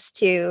Shadows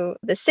to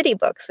the City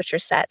books, which are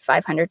set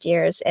 500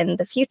 years in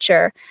the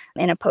future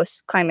in a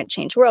post-climate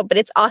change world. But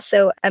it's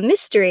also a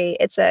mystery.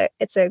 It's a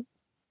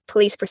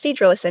police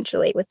procedural,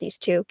 essentially, with these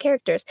 2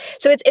 characters.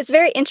 So it's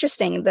very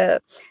interesting,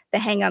 the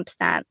hang-ups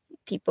that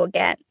people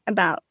get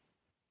about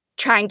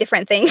trying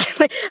different things.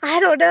 I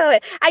don't know.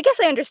 I guess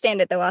I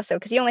understand it though also,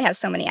 because you only have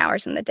so many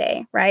hours in the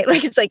day, right?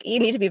 Like it's like you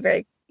need to be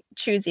very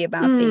choosy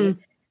about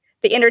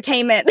the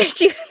entertainment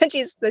that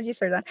you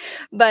sort of on.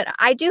 But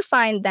I do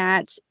find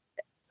that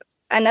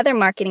another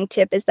marketing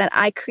tip is that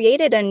I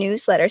created a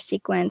newsletter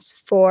sequence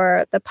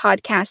for the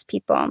podcast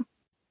people.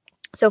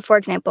 So for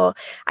example,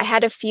 I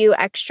had a few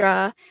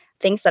extra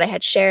things that I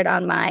had shared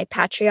on my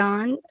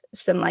Patreon,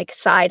 some like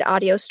side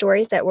audio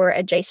stories that were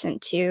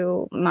adjacent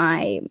to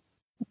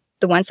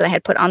the ones that I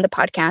had put on the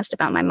podcast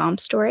about my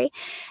mom's story.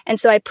 And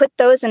so I put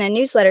those in a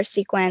newsletter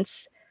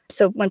sequence.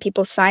 So when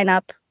people sign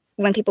up,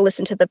 when people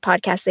listen to the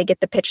podcast, they get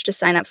the pitch to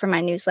sign up for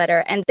my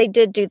newsletter. And they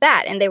did do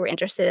that, and they were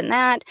interested in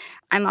that.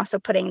 I'm also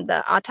putting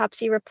the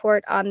autopsy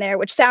report on there,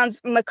 which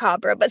sounds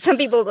macabre, but some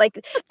people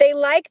they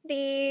like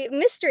the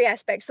mystery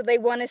aspect. So they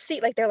want to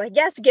see, they're like,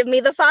 yes, give me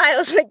the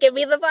files, give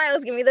me the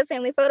files, give me the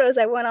family photos.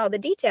 I want all the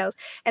details.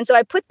 And so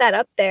I put that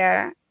up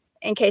there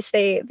in case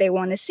they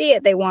want to see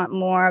it, they want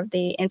more of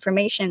the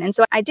information. And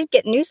so I did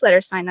get newsletter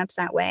signups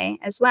that way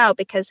as well,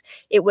 because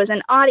it was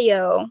an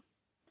audio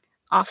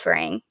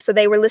offering. So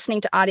they were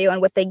listening to audio, and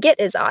what they get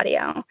is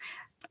audio,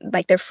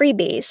 like their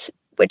freebies,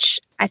 which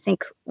I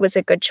think was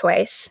a good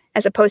choice,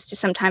 as opposed to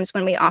sometimes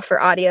when we offer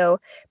audio,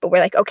 but we're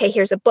like, okay,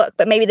 here's a book,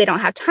 but maybe they don't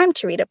have time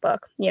to read a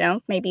book.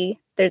 Maybe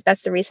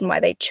that's the reason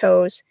why they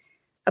chose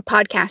a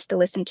podcast to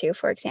listen to,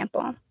 for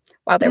example,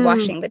 while they're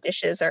washing the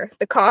dishes or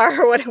the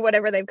car or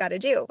whatever they've got to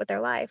do with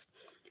their life.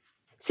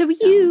 So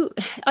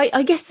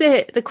I guess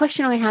the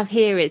question I have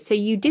here is, so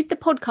you did the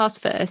podcast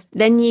first,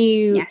 then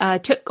you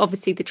took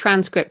obviously the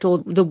transcript or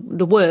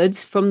the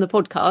words from the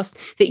podcast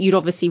that you'd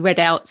obviously read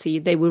out, so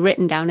they were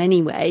written down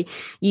anyway.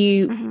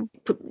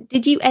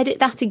 Did you edit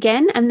that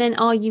again? And then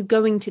are you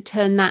going to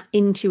turn that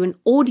into an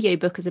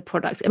audiobook as a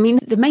product? I mean,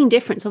 the main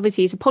difference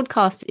obviously is a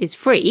podcast is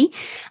free,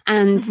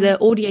 and the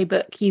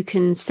audiobook you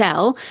can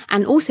sell,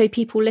 and also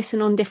people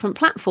listen on different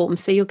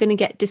platforms. So you're going to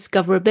get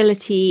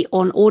discoverability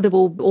on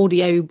Audible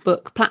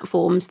audiobook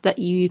platforms that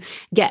you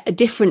get a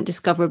different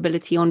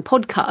discoverability on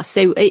podcasts.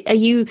 So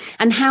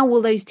and how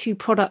will those 2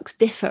 products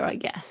differ, I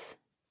guess?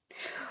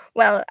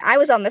 Well, I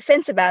was on the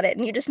fence about it,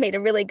 and you just made a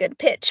really good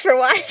pitch for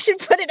why I should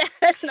put it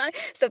out.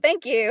 So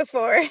thank you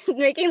for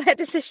making that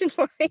decision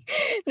for me.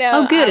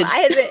 No, good. I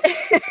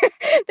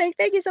had been,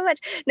 thank you so much.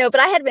 No,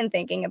 but I had been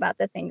thinking about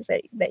the things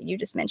that you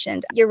just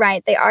mentioned. You're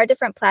right. They are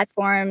different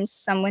platforms.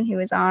 Someone who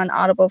is on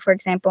Audible, for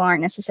example,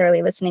 aren't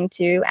necessarily listening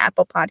to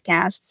Apple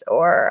Podcasts,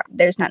 or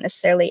there's not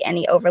necessarily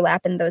any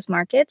overlap in those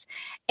markets.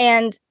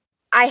 And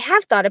I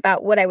have thought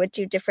about what I would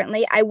do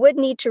differently. I would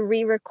need to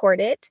re-record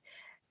it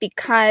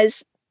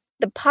because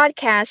the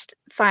podcast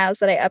files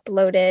that I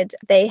uploaded,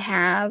 they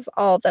have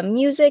all the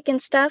music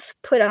and stuff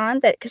put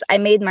on that, because I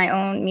made my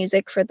own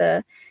music for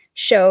the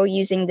show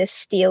using this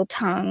steel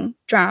tongue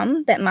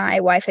drum that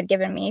my wife had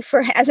given me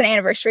for as an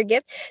anniversary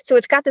gift. So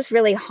it's got this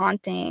really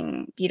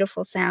haunting,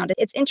 beautiful sound.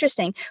 It's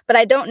interesting, but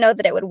I don't know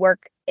that it would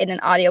work in an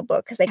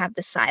audiobook because they have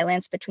the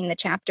silence between the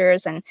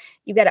chapters and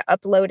you got to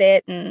upload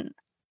it and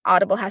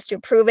Audible has to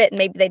approve it. And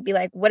maybe they'd be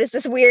like, what is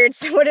this weird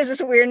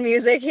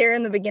music here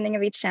in the beginning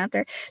of each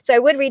chapter? So I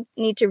would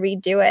need to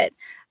redo it.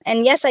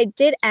 And yes, I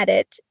did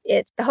edit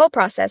it. The whole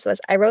process was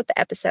I wrote the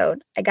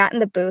episode. I got in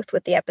the booth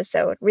with the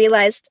episode,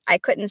 realized I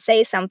couldn't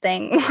say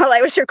something while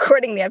I was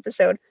recording the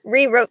episode,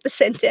 rewrote the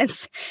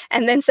sentence,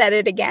 and then said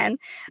it again.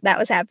 That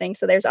was happening.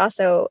 So there's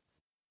also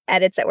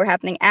edits that were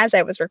happening as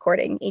I was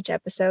recording each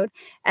episode.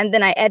 And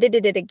then I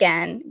edited it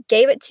again,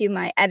 gave it to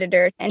my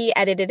editor, and he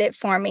edited it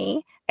for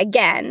me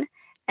again.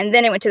 And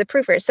then it went to the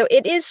proofers. So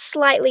it is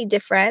slightly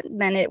different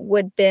than it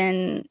would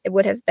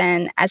have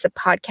been as a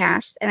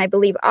podcast. And I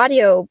believe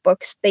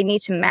audiobooks, they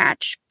need to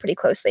match pretty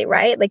closely,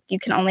 right? Like you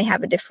can only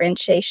have a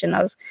differentiation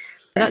of.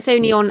 That's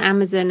only on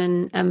Amazon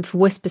and for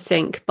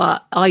WhisperSync,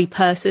 but I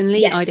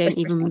personally, I don't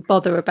even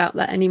bother about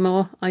that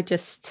anymore. I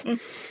just do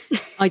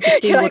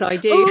what I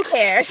do. Who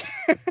cares?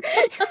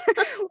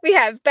 We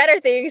have better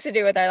things to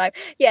do with our life.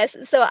 Yes.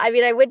 So, I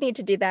mean, I would need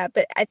to do that,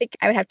 but I think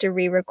I would have to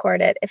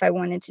re-record it if I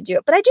wanted to do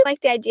it. But I do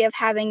like the idea of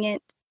having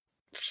it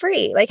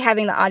free, like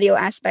having the audio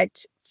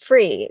aspect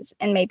free.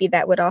 And maybe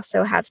that would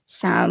also have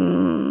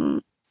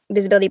some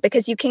visibility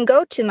because you can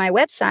go to my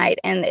website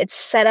and it's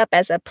set up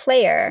as a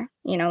player,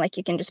 like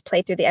you can just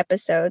play through the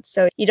episodes.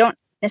 So you don't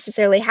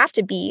necessarily have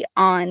to be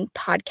on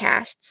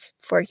podcasts,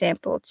 for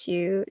example,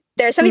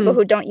 there are some people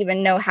who don't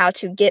even know how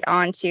to get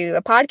onto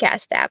a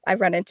podcast app. I've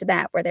run into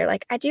that where they're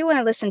like, I do want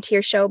to listen to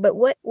your show, but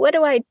what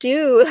do I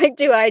do? Like,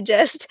 do I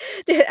just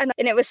do it?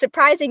 And it was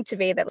surprising to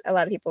me that a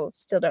lot of people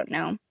still don't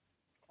know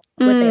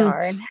what they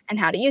are and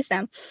how to use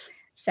them.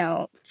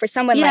 So for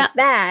someone like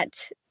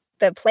that,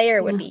 the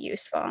player would be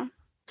useful.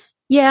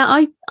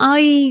 Yeah,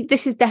 I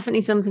this is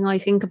definitely something I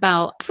think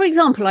about. For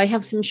example, I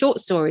have some short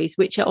stories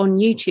which are on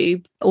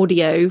YouTube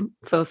audio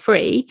for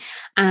free,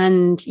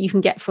 and you can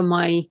get from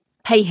my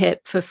PayHip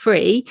for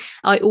free.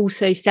 I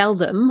also sell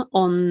them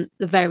on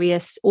the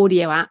various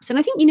audio apps. And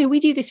I think, we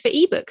do this for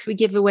ebooks. We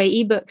give away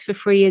ebooks for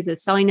free as a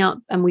sign up,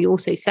 and we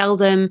also sell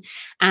them.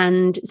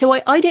 And so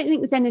I don't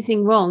think there's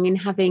anything wrong in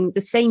having the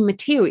same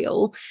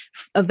material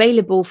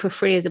available for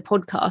free as a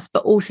podcast,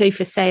 but also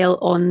for sale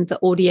on the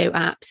audio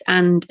apps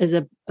and as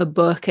a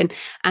book and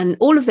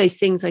all of those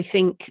things. I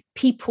think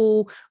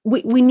people,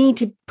 we need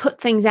to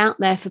put things out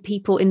there for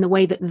people in the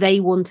way that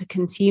they want to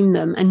consume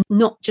them and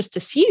not just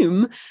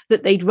assume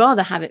that they'd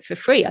rather have it for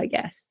free, I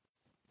guess.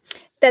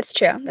 That's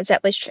true. That's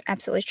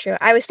absolutely true.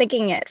 I was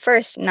thinking at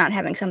first not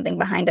having something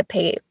behind a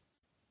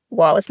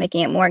paywall is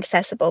making it more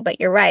accessible, but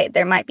you're right.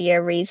 There might be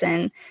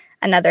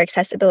another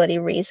accessibility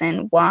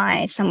reason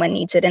why someone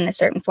needs it in a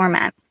certain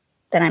format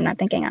that I'm not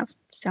thinking of.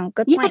 So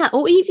good point. Yeah,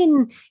 or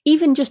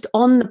even just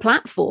on the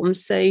platform.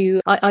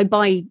 So I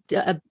buy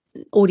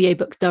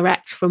audiobooks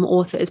direct from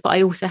authors, but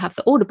I also have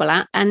the Audible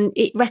app, and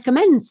it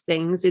recommends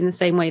things in the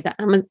same way that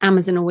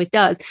Amazon always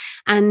does.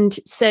 And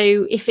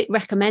so if it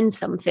recommends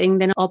something,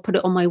 then I'll put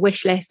it on my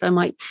wish list. I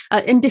might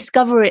and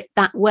discover it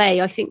that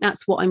way. I think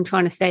that's what I'm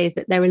trying to say, is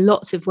that there are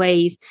lots of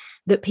ways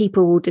that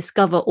people will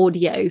discover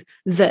audio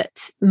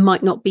that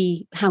might not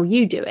be how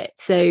you do it.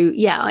 So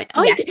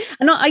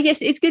I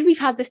guess it's good we've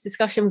had this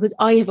discussion, because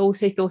I have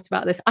also thought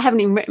about this. I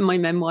haven't even written my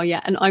memoir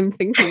yet, and I'm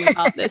thinking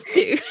about this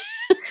too.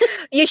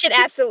 You should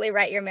absolutely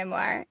write your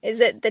memoir. Is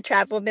it the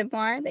travel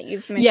memoir that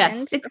you've mentioned?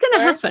 Yes, it's going to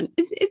happen.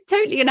 It's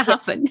totally going to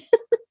happen.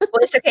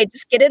 Well, it's okay.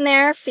 Just get in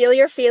there, feel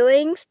your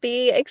feelings,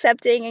 be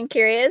accepting and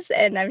curious,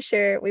 and I'm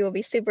sure we will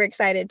be super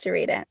excited to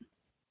read it.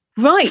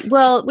 Right.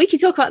 Well, we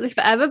could talk about this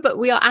forever, but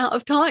we are out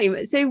of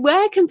time. So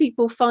where can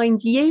people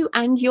find you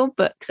and your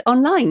books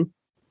online?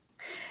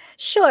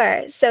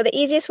 Sure. So the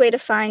easiest way to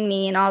find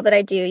me and all that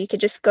I do, you could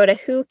just go to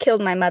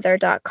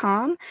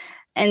whokilledmymother.com.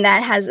 And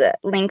that has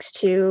links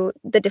to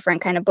the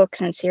different kind of books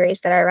and series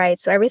that I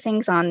write. So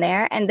everything's on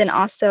there. And then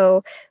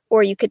also,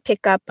 or you could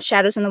pick up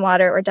Shadows in the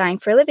Water or Dying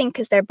for a Living,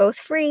 because they're both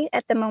free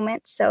at the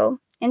moment. So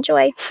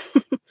enjoy.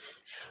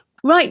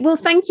 Right. Well,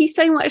 thank you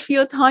so much for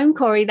your time,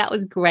 Kory. That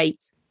was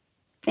great.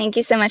 Thank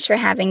you so much for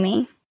having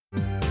me.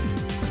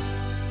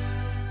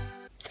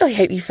 So I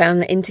hope you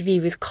found the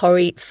interview with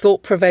Kory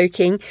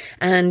thought-provoking.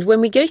 And when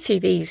we go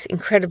through these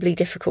incredibly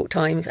difficult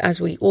times,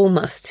 as we all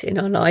must in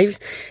our lives,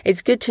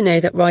 it's good to know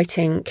that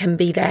writing can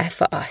be there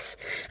for us.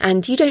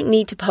 And you don't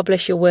need to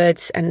publish your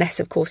words unless,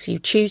 of course, you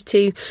choose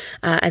to.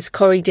 As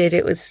Kory did,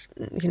 it was,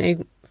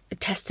 a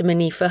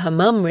testimony for her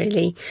mum,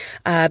 really.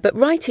 But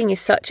writing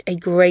is such a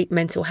great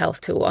mental health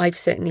tool. I've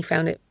certainly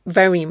found it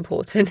very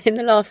important in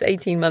the last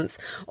 18 months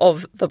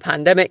of the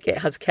pandemic. It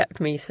has kept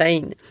me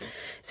sane.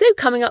 So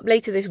coming up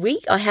later this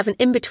week, I have an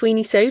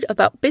in-between-isode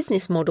about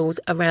business models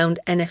around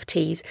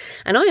NFTs.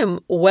 And I am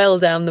well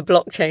down the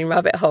blockchain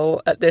rabbit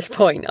hole at this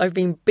point. I've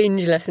been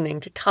binge listening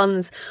to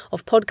tons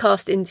of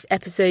podcast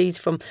episodes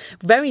from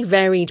very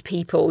varied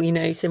people, you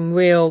know, some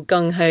real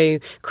gung-ho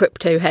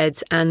crypto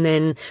heads, and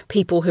then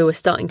people who are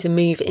starting to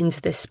move into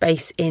this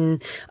space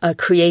in a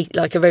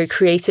very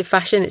creative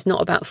fashion. It's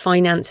not about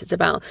finance, it's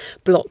about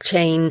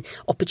blockchain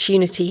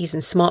opportunities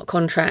and smart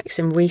contracts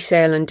and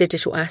resale and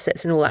digital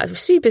assets and all that.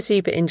 Super,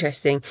 super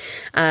interesting.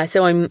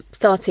 So I'm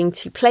starting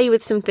to play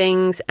with some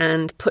things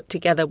and put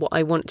together what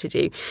I want to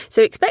do.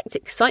 So expect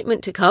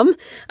excitement to come.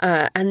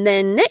 And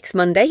then next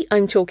Monday,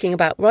 I'm talking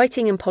about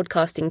writing and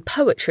podcasting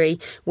poetry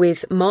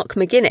with Mark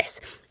McGuinness,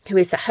 who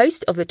is the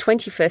host of the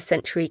 21st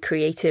Century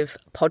Creative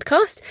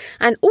podcast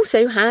and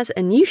also has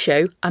a new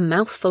show, A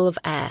Mouthful of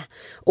Air,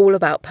 all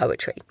about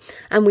poetry.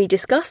 And we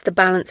discuss the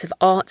balance of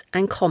art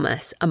and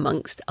commerce,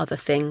 amongst other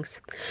things.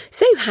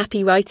 So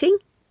happy writing,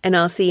 and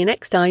I'll see you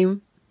next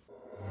time.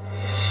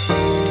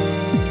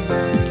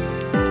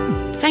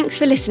 Thanks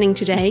for listening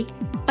today.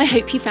 I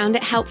hope you found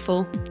it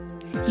helpful.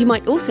 You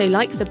might also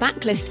like the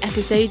backlist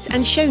episodes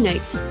and show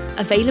notes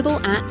available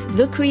at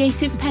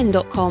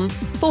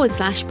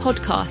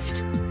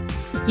thecreativepen.com/podcast.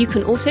 You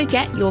can also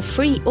get your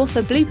free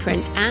author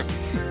blueprint at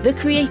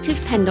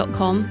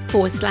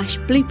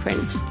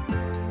thecreativepen.com/blueprint.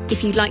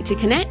 If you'd like to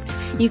connect,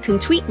 you can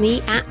tweet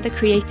me at The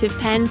Creative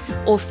Pen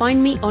or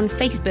find me on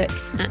Facebook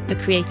at The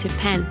Creative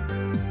Pen.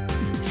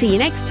 See you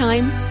next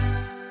time.